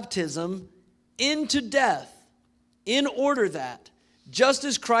through baptism into death, in order that, just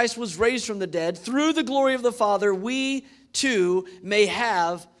as Christ was raised from the dead, through the glory of the Father, we too may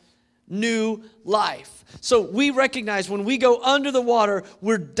have new life. So we recognize when we go under the water,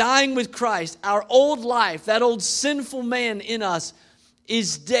 we're dying with Christ. Our old life, that old sinful man in us,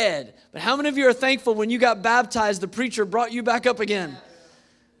 is dead. But how many of you are thankful when you got baptized, the preacher brought you back up again?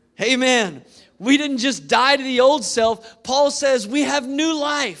 Amen. We didn't just die to the old self. Paul says we have new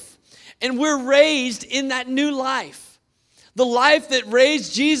life, and we're raised in that new life. The life that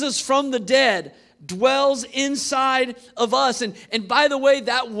raised Jesus from the dead dwells inside of us. And by the way,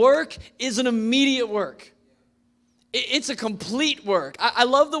 that work is an immediate work. It's a complete work. I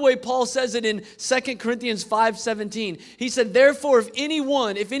love the way Paul says it in 2 Corinthians 5:17. He said, therefore, if any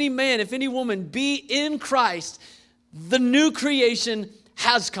man, if any woman be in Christ, the new creation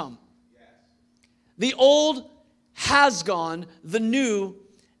has come. The old has gone, the new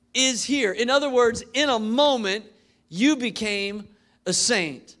is here. In other words, in a moment, you became a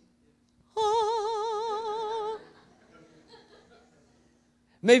saint.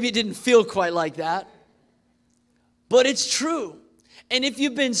 Maybe it didn't feel quite like that, but it's true. And if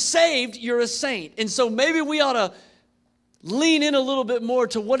you've been saved, you're a saint. And so maybe we ought to lean in a little bit more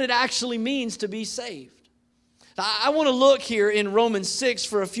to what it actually means to be saved. I want to look here in Romans 6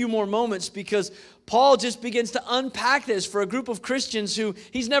 for a few more moments, because Paul just begins to unpack this for a group of Christians who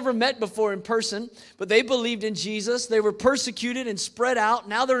he's never met before in person, but they believed in Jesus. They were persecuted and spread out.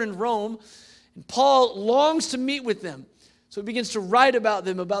 Now they're in Rome, and Paul longs to meet with them. So he begins to write about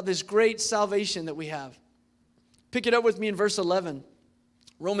them, about this great salvation that we have. Pick it up with me in verse 11.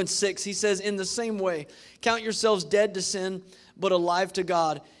 Romans 6, he says, in the same way, count yourselves dead to sin, but alive to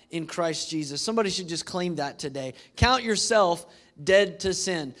God in Christ Jesus. Somebody should just claim that today. Count yourself dead to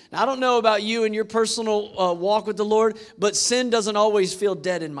sin. Now, I don't know about you and your personal walk with the Lord, but sin doesn't always feel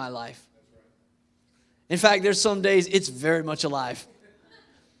dead in my life. In fact, there's some days it's very much alive.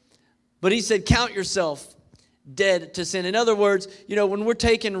 But he said, count yourself dead to sin. In other words, you know, when we're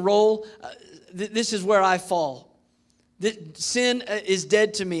taking roll, this is where I fall. Sin is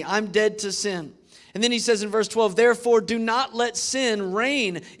dead to me. I'm dead to sin. And then he says in verse 12, therefore do not let sin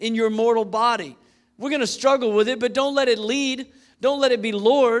reign in your mortal body. We're going to struggle with it, but don't let it lead. Don't let it be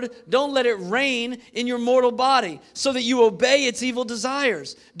Lord. Don't let it reign in your mortal body, so that you obey its evil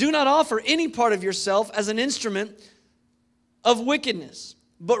desires. Do not offer any part of yourself as an instrument of wickedness,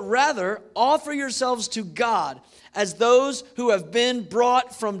 but rather offer yourselves to God as those who have been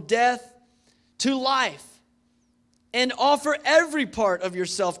brought from death to life, and offer every part of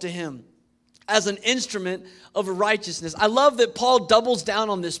yourself to him as an instrument of righteousness. I love that Paul doubles down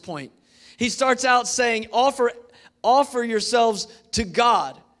on this point. He starts out saying, offer yourselves to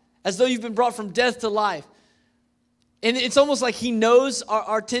God as though you've been brought from death to life. And it's almost like he knows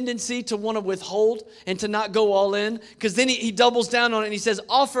our tendency to want to withhold and to not go all in, because then he doubles down on it and he says,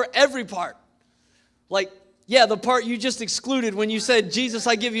 offer every part. Like, yeah, the part you just excluded when you said, Jesus,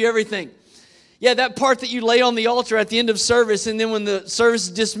 I give you everything. Yeah, that part that you lay on the altar at the end of service, and then when the service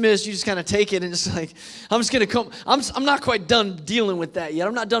is dismissed, you just kind of take it and it's like, I'm just going to come. I'm not quite done dealing with that yet.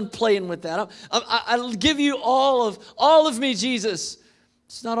 I'm not done playing with that. I'll give you all of me, Jesus.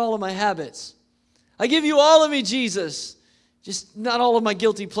 It's not all of my habits. I give you all of me, Jesus. Just not all of my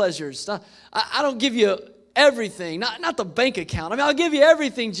guilty pleasures. I don't give you everything. Not the bank account. I mean, I'll give you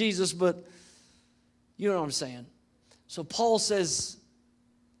everything, Jesus, but you know what I'm saying. So Paul says,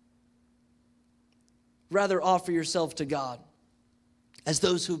 rather offer yourself to God as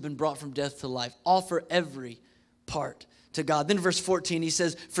those who have been brought from death to life. Offer every part to God. Then verse 14, he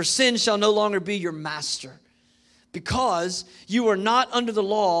says, for sin shall no longer be your master, because you are not under the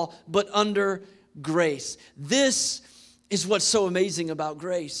law, but under grace. This is what's so amazing about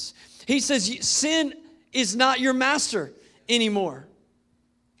grace. He says sin is not your master anymore.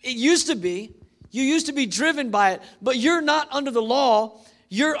 It used to be. You used to be driven by it, but you're not under the law.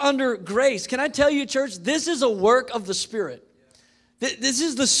 You're under grace. Can I tell you, church, this is a work of the Spirit. This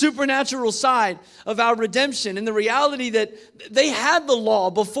is the supernatural side of our redemption and the reality that they had the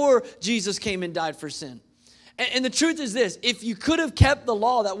law before Jesus came and died for sin. And the truth is this, if you could have kept the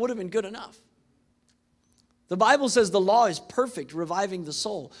law, that would have been good enough. The Bible says the law is perfect, reviving the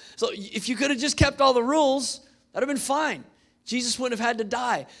soul. So if you could have just kept all the rules, that would have been fine. Jesus wouldn't have had to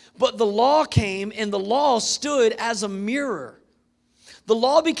die. But the law came, and the law stood as a mirror. The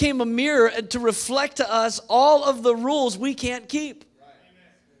law became a mirror to reflect to us all of the rules we can't keep.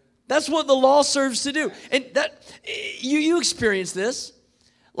 That's what the law serves to do. And that you experience this.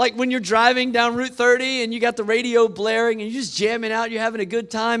 Like when you're driving down Route 30 and you got the radio blaring and you're just jamming out, you're having a good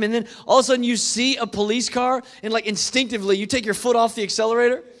time, and then all of a sudden you see a police car and like instinctively you take your foot off the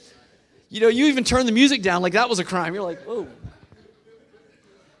accelerator. You know, you even turn the music down like that was a crime. You're like, whoa.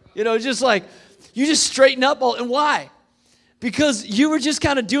 You know, just like, you just straighten up. And why? Because you were just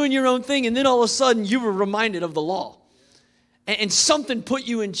kind of doing your own thing, and then all of a sudden you were reminded of the law. And something put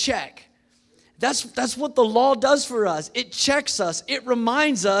you in check. That's what the law does for us. It checks us. It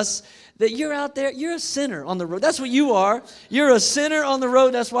reminds us that you're out there, you're a sinner on the road. That's what you are. You're a sinner on the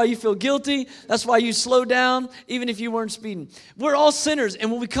road. That's why you feel guilty. That's why you slow down, even if you weren't speeding. We're all sinners,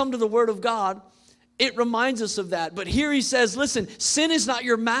 and when we come to the Word of God, it reminds us of that. But here he says, listen, sin is not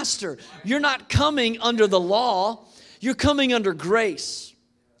your master. You're not coming under the law. You're coming under grace.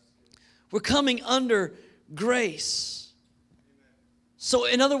 We're coming under grace. So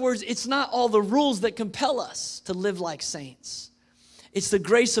in other words, it's not all the rules that compel us to live like saints. It's the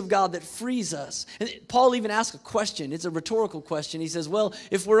grace of God that frees us. And Paul even asks a question. It's a rhetorical question. He says, well,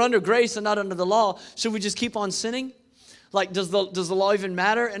 if we're under grace and not under the law, should we just keep on sinning? Like, does the law even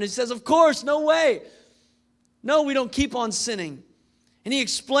matter? And he says, of course, no way. No, we don't keep on sinning. And he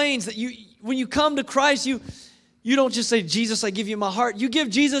explains that when you come to Christ, you don't just say, Jesus, I give you my heart. You give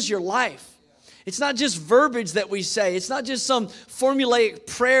Jesus your life. It's not just verbiage that we say. It's not just some formulaic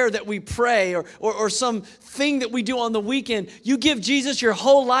prayer that we pray or some thing that we do on the weekend. You give Jesus your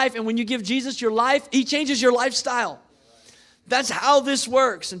whole life, and when you give Jesus your life, he changes your lifestyle. That's how this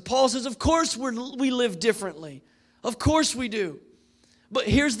works. And Paul says, of course we live differently. Of course we do. But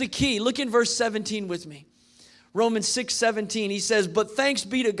here's the key. Look in verse 17 with me. Romans 6:17, he says, but thanks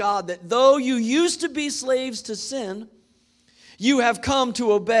be to God that though you used to be slaves to sin, you have come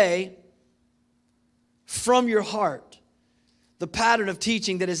to obey from your heart the pattern of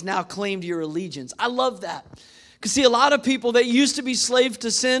teaching that has now claimed your allegiance. I love that. Because see, a lot of people, they used to be slaves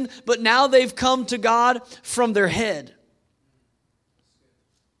to sin, but now they've come to God from their head.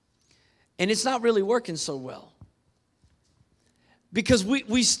 And it's not really working so well. Because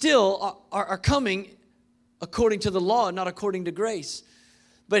we still are coming according to the law and not according to grace.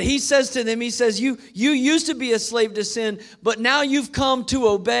 But he says to them, he says, you used to be a slave to sin, but now you've come to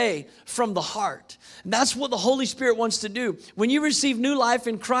obey from the heart. And that's what the Holy Spirit wants to do. When you receive new life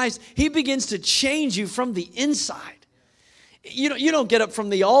in Christ, he begins to change you from the inside. You don't get up from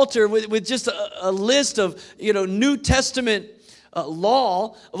the altar with just a list of New Testament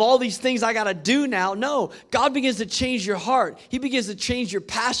law of all these things I got to do now. No, God begins to change your heart. He begins to change your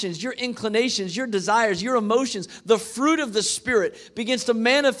passions, your inclinations, your desires, your emotions. The fruit of the Spirit begins to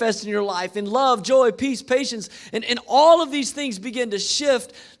manifest in your life in love, joy, peace, patience. And all of these things begin to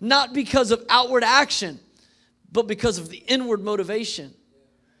shift, not because of outward action, but because of the inward motivation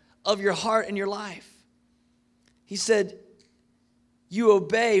of your heart and your life. He said, you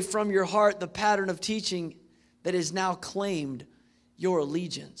obey from your heart the pattern of teaching that is now claimed your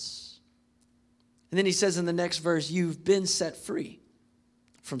allegiance. And then he says in the next verse, you've been set free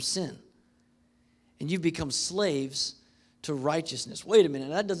from sin, and you've become slaves to righteousness. Wait a minute,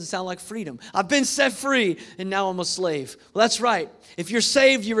 that doesn't sound like freedom. I've been set free, and now I'm a slave. Well, that's right. If you're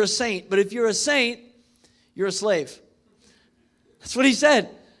saved, you're a saint. But if you're a saint, you're a slave. That's what he said.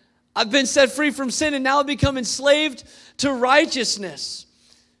 I've been set free from sin, and now I've become enslaved to righteousness.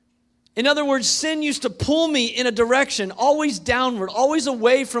 In other words, sin used to pull me in a direction, always downward, always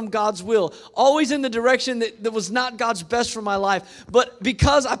away from God's will, always in the direction that was not God's best for my life. But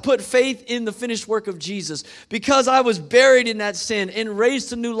because I put faith in the finished work of Jesus, because I was buried in that sin and raised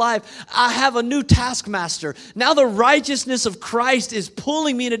to new life, I have a new taskmaster. Now the righteousness of Christ is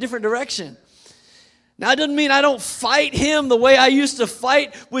pulling me in a different direction. Now, it doesn't mean I don't fight him the way I used to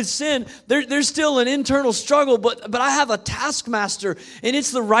fight with sin. There's still an internal struggle, but I have a taskmaster, and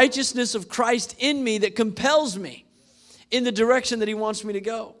it's the righteousness of Christ in me that compels me in the direction that he wants me to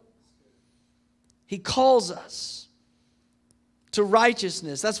go. He calls us to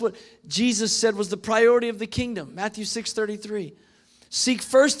righteousness. That's what Jesus said was the priority of the kingdom. Matthew 6:33. Seek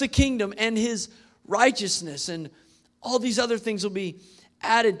first the kingdom and his righteousness, and all these other things will be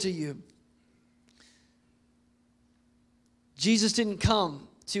added to you. Jesus didn't come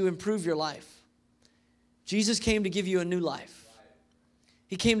to improve your life. Jesus came to give you a new life.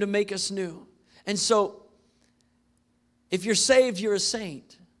 He came to make us new. And so, if you're saved, you're a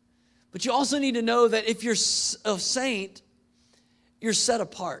saint. But you also need to know that if you're a saint, you're set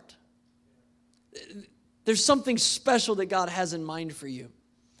apart. There's something special that God has in mind for you.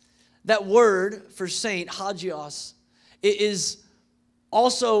 That word for saint, hagios, is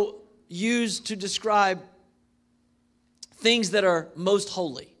also used to describe things that are most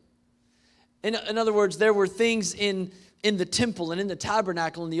holy. In other words, there were things in the temple and in the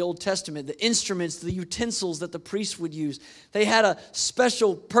tabernacle in the Old Testament, the instruments, the utensils that the priests would use. They had a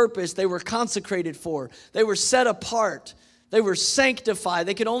special purpose they were consecrated for. They were set apart. They were sanctified.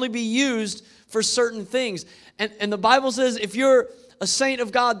 They could only be used for certain things. And the Bible says if you're a saint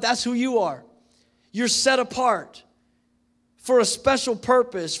of God, that's who you are. You're set apart for a special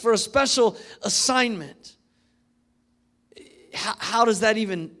purpose, for a special assignment. How does that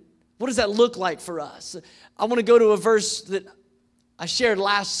even, what does that look like for us? I want to go to a verse that I shared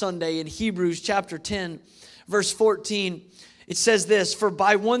last Sunday in Hebrews chapter 10, verse 14. It says this, for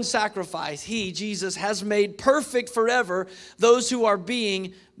by one sacrifice, he, Jesus, has made perfect forever those who are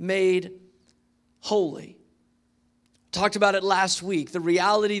being made holy. Talked about it last week, the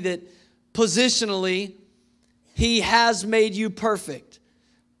reality that positionally, he has made you perfect.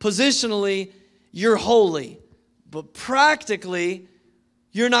 Positionally, you're holy. But practically,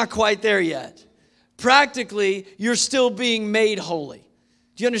 you're not quite there yet. Practically, you're still being made holy.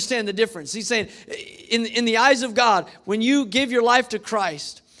 Do you understand the difference? He's saying, in the eyes of God, when you give your life to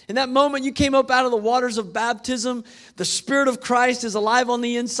Christ, in that moment you came up out of the waters of baptism, the Spirit of Christ is alive on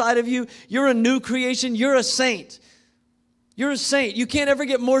the inside of you. You're a new creation. You're a saint. You're a saint. You can't ever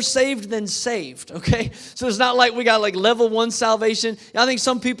get more saved than saved, okay? So it's not like we got like level 1 salvation. I think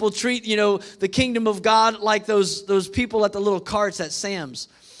some people treat, the kingdom of God like those people at the little carts at Sam's.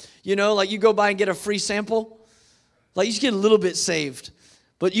 Like you go by and get a free sample. Like you just get a little bit saved.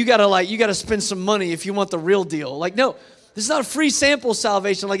 But you gotta spend some money if you want the real deal. Like, no, this is not a free sample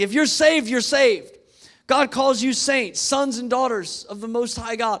salvation. Like if you're saved, you're saved. God calls you saints, sons and daughters of the Most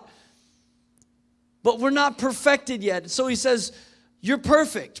High God. But we're not perfected yet. So he says, you're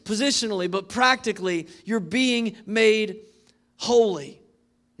perfect positionally, but practically you're being made holy.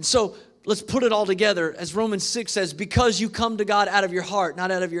 And so let's put it all together. As Romans 6 says, because you come to God out of your heart,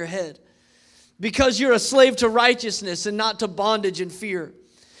 not out of your head. Because you're a slave to righteousness and not to bondage and fear.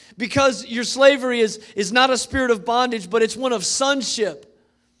 Because your slavery is not a spirit of bondage, but it's one of sonship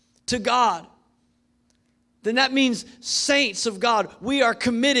to God. Then that means saints of God, we are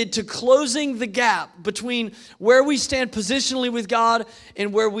committed to closing the gap between where we stand positionally with God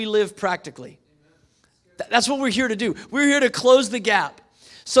and where we live practically. That's what we're here to do. We're here to close the gap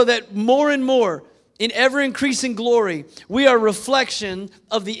so that more and more, in ever-increasing glory, we are a reflection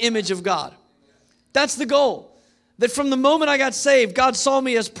of the image of God. That's the goal. That from the moment I got saved, God saw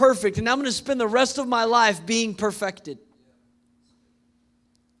me as perfect, and I'm going to spend the rest of my life being perfected.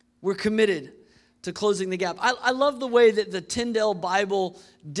 We're committed to closing the gap. I love the way that the Tyndale Bible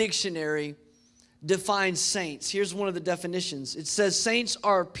Dictionary defines saints. Here's one of the definitions. It says, saints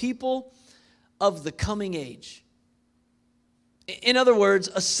are people of the coming age. In other words,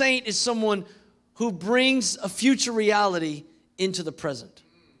 a saint is someone who brings a future reality into the present.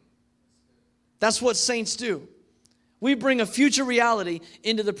 That's what saints do. We bring a future reality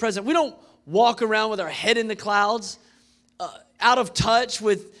into the present. We don't walk around with our head in the clouds, out of touch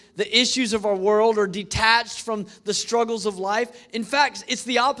with the issues of our world or detached from the struggles of life. In fact, it's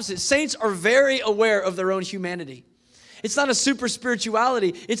the opposite. Saints are very aware of their own humanity. It's not a super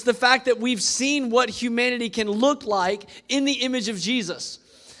spirituality. It's the fact that we've seen what humanity can look like in the image of Jesus.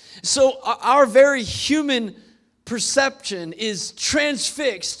 So our very human perception is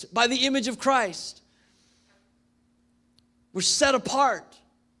transfixed by the image of Christ. We're set apart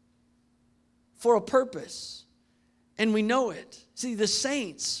for a purpose, and we know it. See, the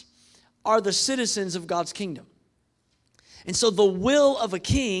saints are the citizens of God's kingdom. And so the will of a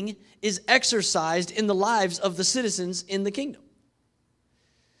king is exercised in the lives of the citizens in the kingdom.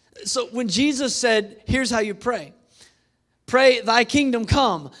 So when Jesus said, here's how you pray. Pray, thy kingdom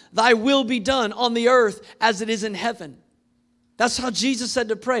come, thy will be done on the earth as it is in heaven. That's how Jesus said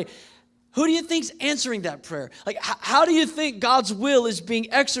to pray. Who do you think's answering that prayer? Like, how do you think God's will is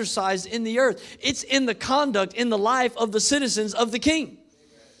being exercised in the earth? It's in the conduct, in the life of the citizens of the king.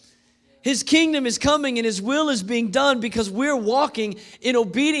 His kingdom is coming and his will is being done because we're walking in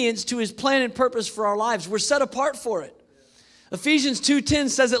obedience to his plan and purpose for our lives. We're set apart for it. Ephesians 2:10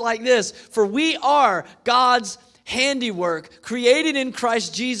 says it like this, for we are God's handiwork, created in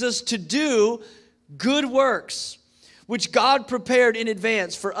Christ Jesus to do good works, which God prepared in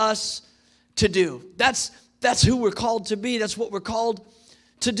advance for us to do. That's who we're called to be. That's what we're called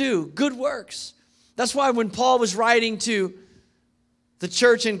to do. Good works. That's why when Paul was writing to the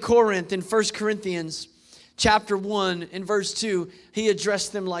church in Corinth in 1 Corinthians chapter 1 and verse 2, he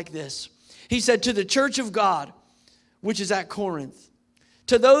addressed them like this. He said, to the church of God, which is at Corinth,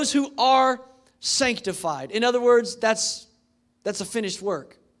 to those who are sanctified. In other words, that's a finished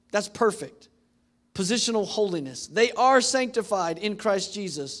work. That's perfect. Positional holiness. They are sanctified in Christ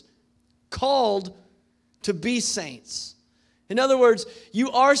Jesus, called to be saints. In other words, you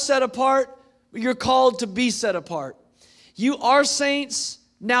are set apart, but you're called to be set apart. You are saints,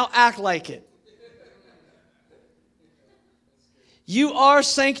 now act like it. You are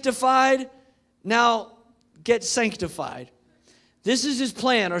sanctified, now get sanctified. This is his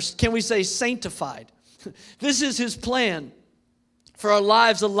plan, or can we say sanctified? This is his plan for our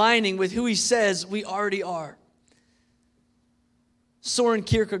lives aligning with who he says we already are. Soren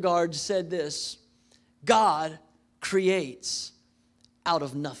Kierkegaard said this, God creates out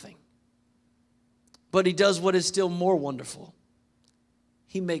of nothing. But he does what is still more wonderful.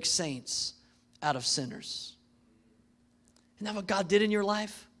 He makes saints out of sinners. Isn't that what God did in your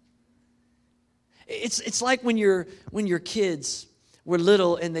life? It's like when your kids were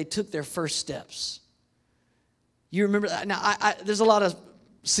little and they took their first steps. You remember that? Now, there's a lot of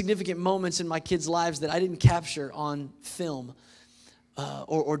significant moments in my kids' lives that I didn't capture on film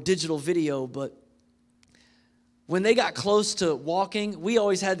or digital video, but when they got close to walking, we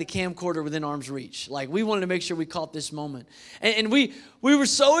always had the camcorder within arm's reach. Like, we wanted to make sure we caught this moment. And we were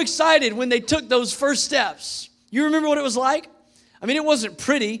so excited when they took those first steps. You remember what it was like? I mean, it wasn't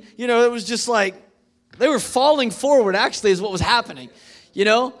pretty. You know, it was just like they were falling forward, actually, is what was happening. You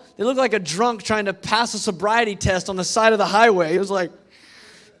know, they looked like a drunk trying to pass a sobriety test on the side of the highway. It was like,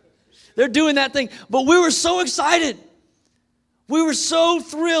 they're doing that thing. But we were so excited. We were so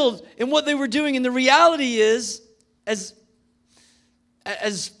thrilled in what they were doing. And the reality is, as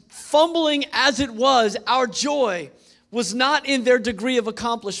fumbling as it was, our joy was not in their degree of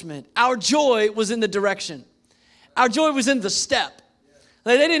accomplishment. Our joy was in the direction. Our joy was in the step.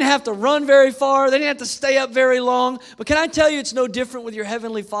 Like, they didn't have to run very far. They didn't have to stay up very long. But can I tell you, it's no different with your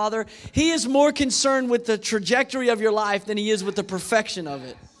Heavenly Father. He is more concerned with the trajectory of your life than he is with the perfection of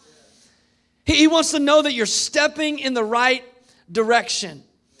it. He wants to know that you're stepping in the right direction,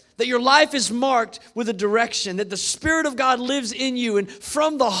 that your life is marked with a direction, that the Spirit of God lives in you, and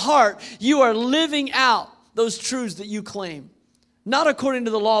from the heart, you are living out those truths that you claim. Not according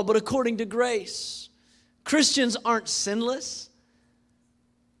to the law, but according to grace. Christians aren't sinless,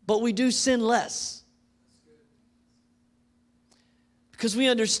 but we do sin less. Because we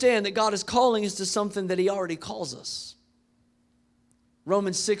understand that God is calling us to something that he already calls us.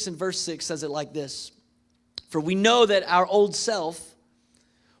 Romans 6 and verse 6 says it like this. For we know that our old self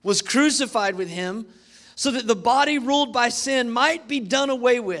was crucified with him so that the body ruled by sin might be done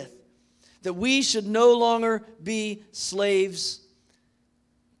away with, that we should no longer be slaves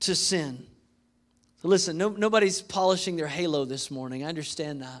to sin. So listen, nobody's polishing their halo this morning. I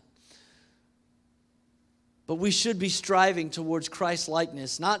understand that. But we should be striving towards Christ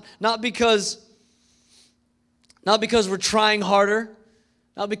likeness, not because we're trying harder,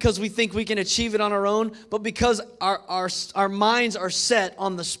 not because we think we can achieve it on our own, but because our minds are set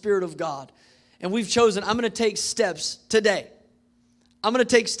on the Spirit of God. And we've chosen, I'm going to take steps today. I'm going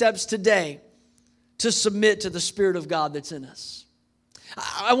to take steps today to submit to the Spirit of God that's in us.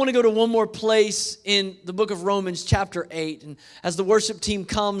 I want to go to one more place in the book of Romans chapter 8. And as the worship team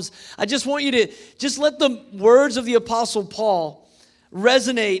comes, I just want you to just let the words of the Apostle Paul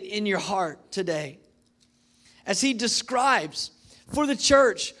resonate in your heart today. As he describes for the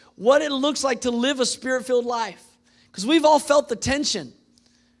church what it looks like to live a Spirit-filled life. Because we've all felt the tension.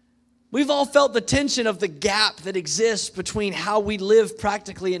 We've all felt the tension of the gap that exists between how we live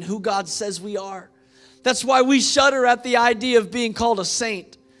practically and who God says we are. That's why we shudder at the idea of being called a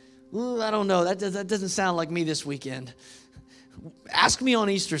saint. Ooh, I don't know. That doesn't sound like me this weekend. Ask me on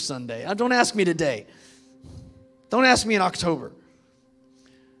Easter Sunday. Don't ask me today. Don't ask me in October.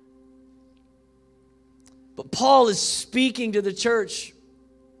 But Paul is speaking to the church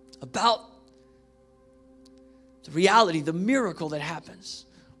about the reality, the miracle that happens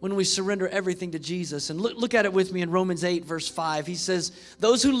when we surrender everything to Jesus. And look at it with me in Romans 8, verse 5. He says,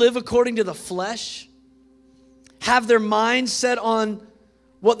 those who live according to the flesh have their minds set on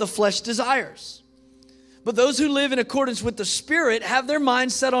what the flesh desires. But those who live in accordance with the Spirit have their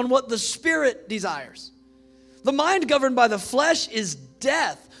minds set on what the Spirit desires. The mind governed by the flesh is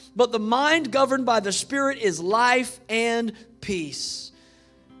death, but the mind governed by the Spirit is life and peace.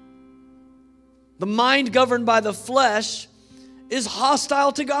 The mind governed by the flesh is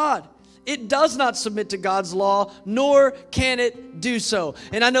hostile to God. It does not submit to God's law, nor can it do so.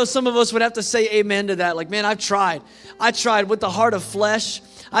 And I know some of us would have to say amen to that. Like, man, I've tried. I tried with the heart of flesh.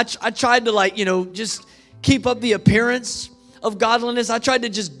 I tried to just keep up the appearance of godliness. I tried to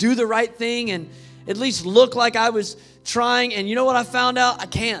just do the right thing and at least look like I was trying. And you know what I found out? I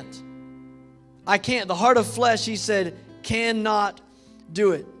can't. The heart of flesh, he said, cannot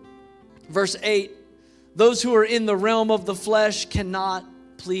do it. Verse 8, those who are in the realm of the flesh cannot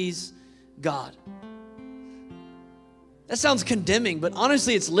please God. That sounds condemning, but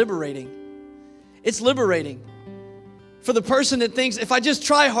honestly, it's liberating. It's liberating. For the person that thinks, if I just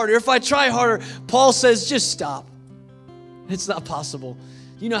try harder, Paul says, just stop. It's not possible.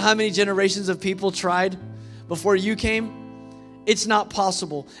 You know how many generations of people tried before you came? It's not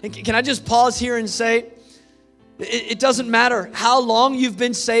possible. And can I just pause here and say, it doesn't matter how long you've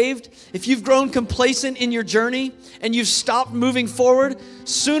been saved. If you've grown complacent in your journey and you've stopped moving forward,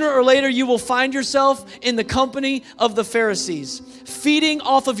 sooner or later you will find yourself in the company of the Pharisees, feeding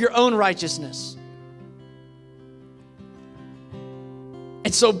off of your own righteousness.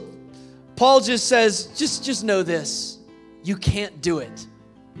 And so Paul just says, just know this. You can't do it.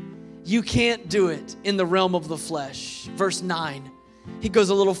 You can't do it in the realm of the flesh. Verse 9, he goes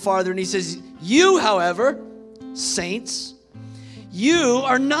a little farther and he says, you, however, saints, you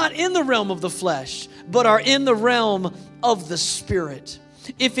are not in the realm of the flesh, but are in the realm of the Spirit,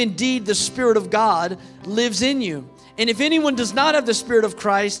 if indeed the Spirit of God lives in you. And if anyone does not have the Spirit of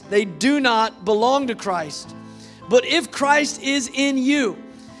Christ, they do not belong to Christ. But if Christ is in you,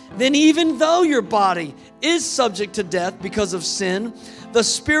 then even though your body is subject to death because of sin, the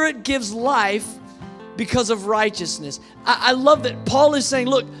Spirit gives life because of righteousness. I love that Paul is saying,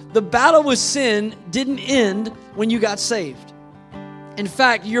 look, the battle with sin didn't end when you got saved. In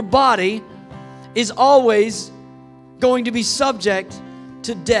fact, your body is always going to be subject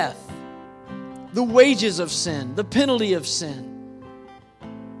to death, the wages of sin, the penalty of sin.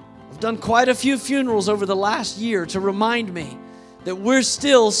 I've done quite a few funerals over the last year to remind me that we're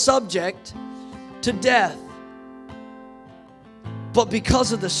still subject to death. But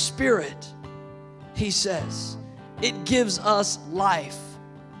because of the Spirit, he says, it gives us life.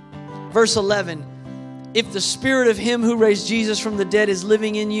 Verse 11, if the Spirit of him who raised Jesus from the dead is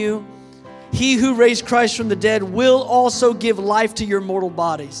living in you, he who raised Christ from the dead will also give life to your mortal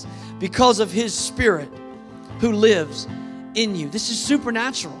bodies because of his Spirit who lives in you. This is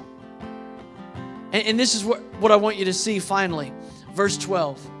supernatural. And this is what I want you to see finally. Verse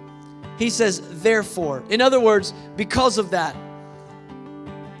 12, he says, therefore, in other words, because of that,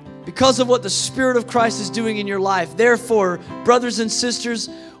 because of what the Spirit of Christ is doing in your life. Therefore, brothers and sisters,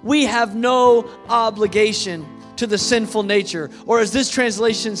 we have no obligation to the sinful nature. Or as this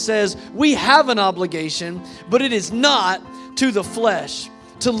translation says, we have an obligation, but it is not to the flesh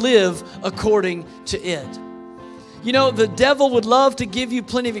to live according to it. You know, the devil would love to give you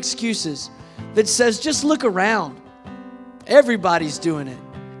plenty of excuses that says, just look around. Everybody's doing it.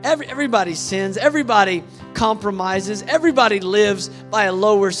 Everybody sins. Everybody compromises. Everybody lives by a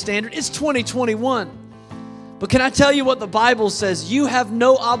lower standard. It's 2021. But can I tell you what the Bible says? You have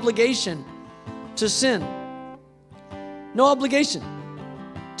no obligation to sin. No obligation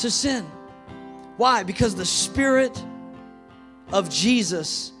to sin. Why? Because the Spirit of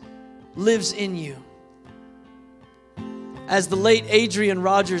Jesus lives in you. As the late Adrian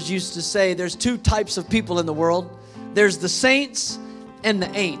Rogers used to say, there's two types of people in the world. There's the saints and the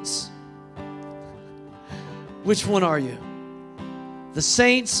ain'ts. Which one are you? The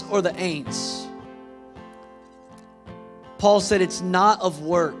saints or the ain'ts? Paul said it's not of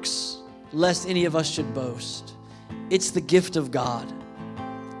works, lest any of us should boast. It's the gift of God.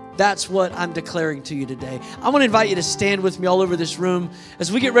 That's what I'm declaring to you today. I want to invite you to stand with me all over this room.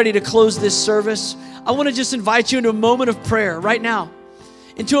 As we get ready to close this service, I want to just invite you into a moment of prayer right now.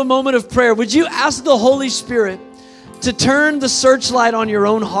 Into a moment of prayer. Would you ask the Holy Spirit to turn the searchlight on your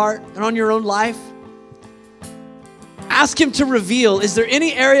own heart and on your own life? Ask him to reveal, is there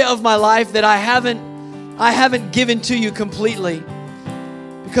any area of my life that I haven't given to you completely?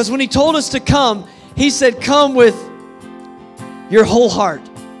 Because when he told us to come, he said, come with your whole heart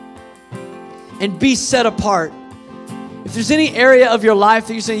and be set apart. If there's any area of your life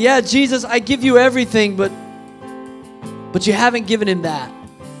that you're saying, yeah, Jesus, I give you everything, but you haven't given him that.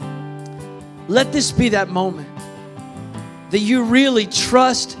 Let this be that moment that you really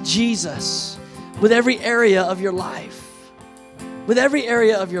trust Jesus with every area of your life. With every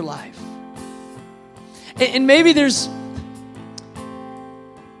area of your life. And maybe there's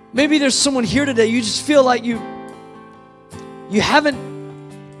someone here today, you just feel like you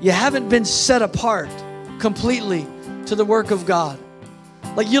haven't you haven't been set apart completely to the work of God.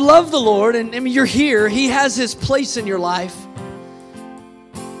 Like you love the Lord, and I mean, you're here. He has His place in your life.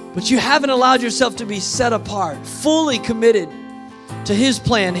 But you haven't allowed yourself to be set apart, fully committed to His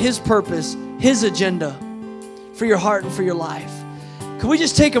plan, His purpose, His agenda for your heart and for your life. Can we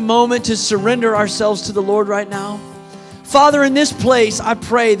just take a moment to surrender ourselves to the Lord right now? Father, in this place, I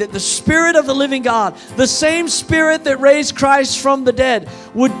pray that the Spirit of the living God, the same Spirit that raised Christ from the dead,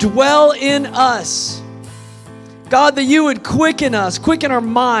 would dwell in us. God, that you would quicken us, quicken our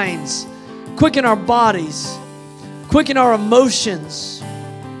minds, quicken our bodies, quicken our emotions.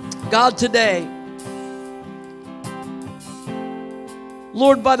 God, today,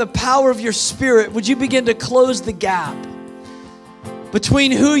 Lord, by the power of your Spirit, would you begin to close the gap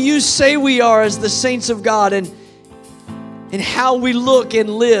between who you say we are as the saints of God and how we look and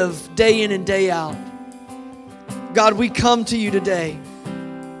live day in and day out. God, we come to you today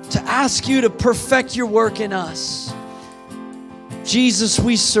to ask you to perfect your work in us. Jesus,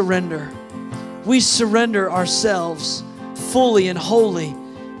 we surrender. We surrender ourselves fully and wholly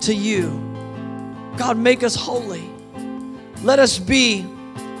to you. God, make us holy. Let us be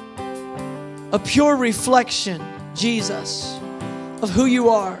a pure reflection, Jesus, of who you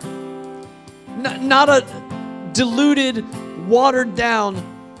are. Not a diluted, watered down,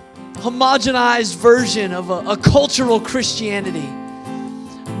 homogenized version of a cultural Christianity,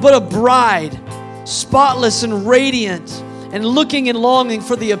 but a bride, spotless and radiant, and looking and longing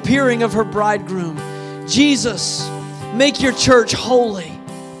for the appearing of her bridegroom. Jesus, make your church holy.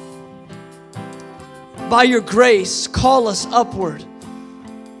 By your grace, call us upward.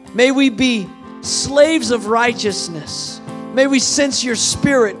 May we be slaves of righteousness. May we sense your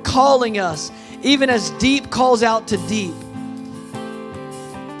Spirit calling us, even as deep calls out to deep.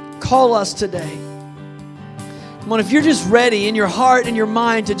 Call us today. Come on, if you're just ready in your heart and your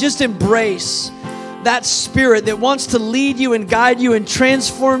mind to just embrace that Spirit that wants to lead you and guide you and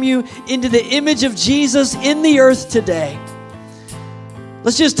transform you into the image of Jesus in the earth today.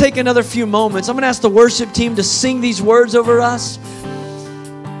 Let's just take another few moments. I'm going to ask the worship team to sing these words over us.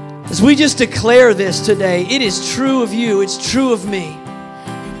 As we just declare this today, it is true of you, it's true of me.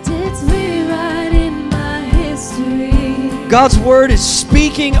 It's rewriting my history. God's word is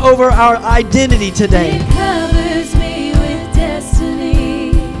speaking over our identity today. It covers me with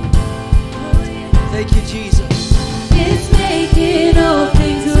destiny. Thank you, Jesus. It's making all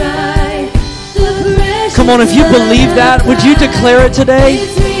things right. The precious Come on, if you believe that, would you declare it today?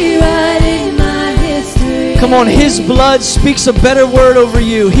 It's rewriting my history. Come on, His blood speaks a better word over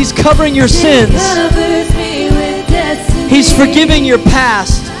you. He's covering your sins. It covers me with destiny. He's forgiving your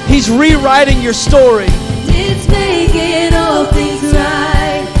past. He's rewriting your story. It's making all things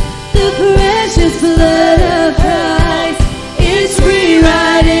right. The precious blood of Christ. It's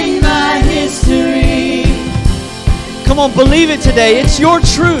rewriting my history. Come on, believe it today. It's your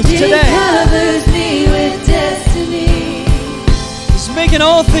truth It today. covers me with destiny. It's making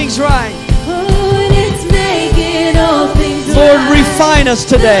all things right. Oh, and it's making all things Lord, right. refine us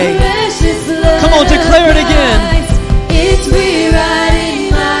today. The precious blood Come on, declare it of again. Christ. It's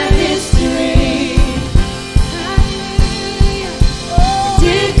rewriting my history.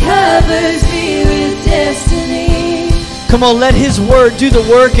 It covers me with destiny. Come on, let His word do the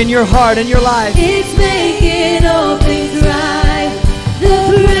work in your heart and your life. It's making all things right.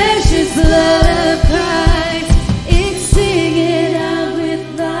 The precious blood of Christ. It's singing out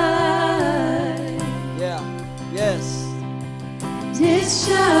with life. Yeah. Yes. It's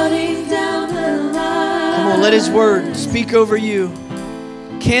shouting down the line. Come on, let His word speak over you.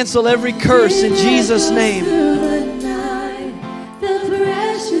 Cancel every curse in Jesus' name. Through the night, the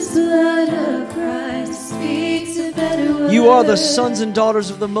precious blood of Christ speaks a better word. You are the sons and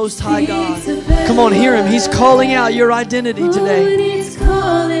daughters of the Most High God. Come on, hear Him. He's calling out your identity Oh, and today. it's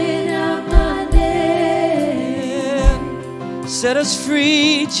calling out my name. Set us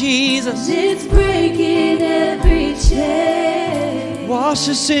free, Jesus. It's breaking every chain. Wash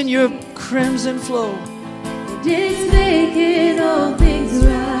us in your crimson flow. It's making all things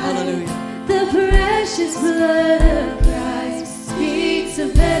right. Hallelujah. The precious blood of Christ speaks a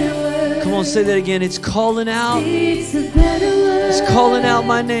better word. Come on, say that again. It's calling out. Speaks a better word. It's calling out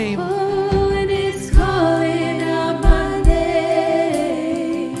my name. Oh, and it's calling out my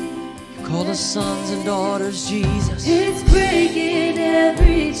name. You call us sons and daughters, Jesus. It's breaking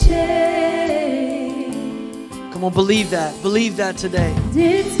every chain. Come on, believe that. Believe that today.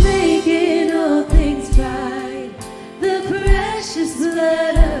 It's making all things right. The precious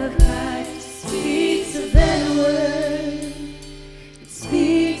blood of Christ speaks a better word. It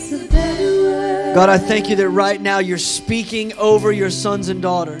speaks a better word. God, I thank you that right now you're speaking over your sons and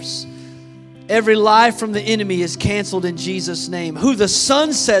daughters. Every lie from the enemy is canceled in Jesus' name. Who the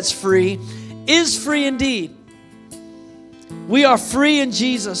Son sets free is free indeed. We are free in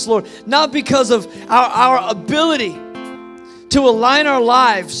Jesus, Lord, not because of our ability to align our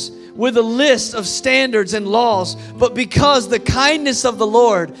lives with a list of standards and laws, but because the kindness of the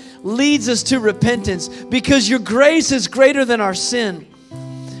Lord leads us to repentance, because your grace is greater than our sin.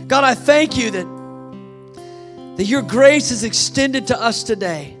 God, I thank you that your grace is extended to us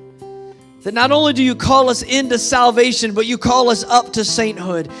today. That not only do you call us into salvation, but you call us up to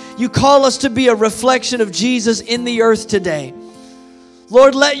sainthood. You call us to be a reflection of Jesus in the earth today.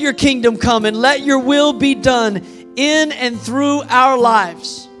 Lord, let your kingdom come and let your will be done in and through our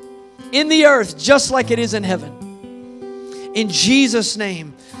lives, in the earth, just like it is in heaven. In Jesus'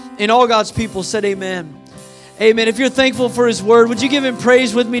 name. And all God's people said amen. Amen. If you're thankful for his word, would you give him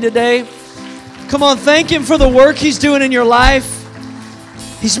praise with me today? Come on, thank him for the work he's doing in your life.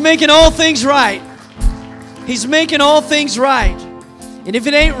 He's making all things right. He's making all things right. And if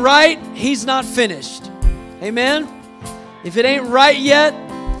it ain't right, he's not finished. Amen? If it ain't right yet,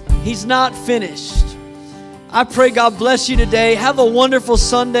 he's not finished. I pray God bless you today. Have a wonderful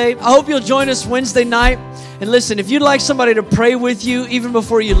Sunday. I hope you'll join us Wednesday night. And listen, if you'd like somebody to pray with you even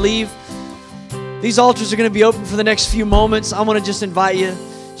before you leave, these altars are going to be open for the next few moments. I want to just invite you.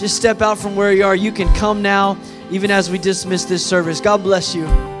 Just step out from where you are. You can come now, even as we dismiss this service. God bless you.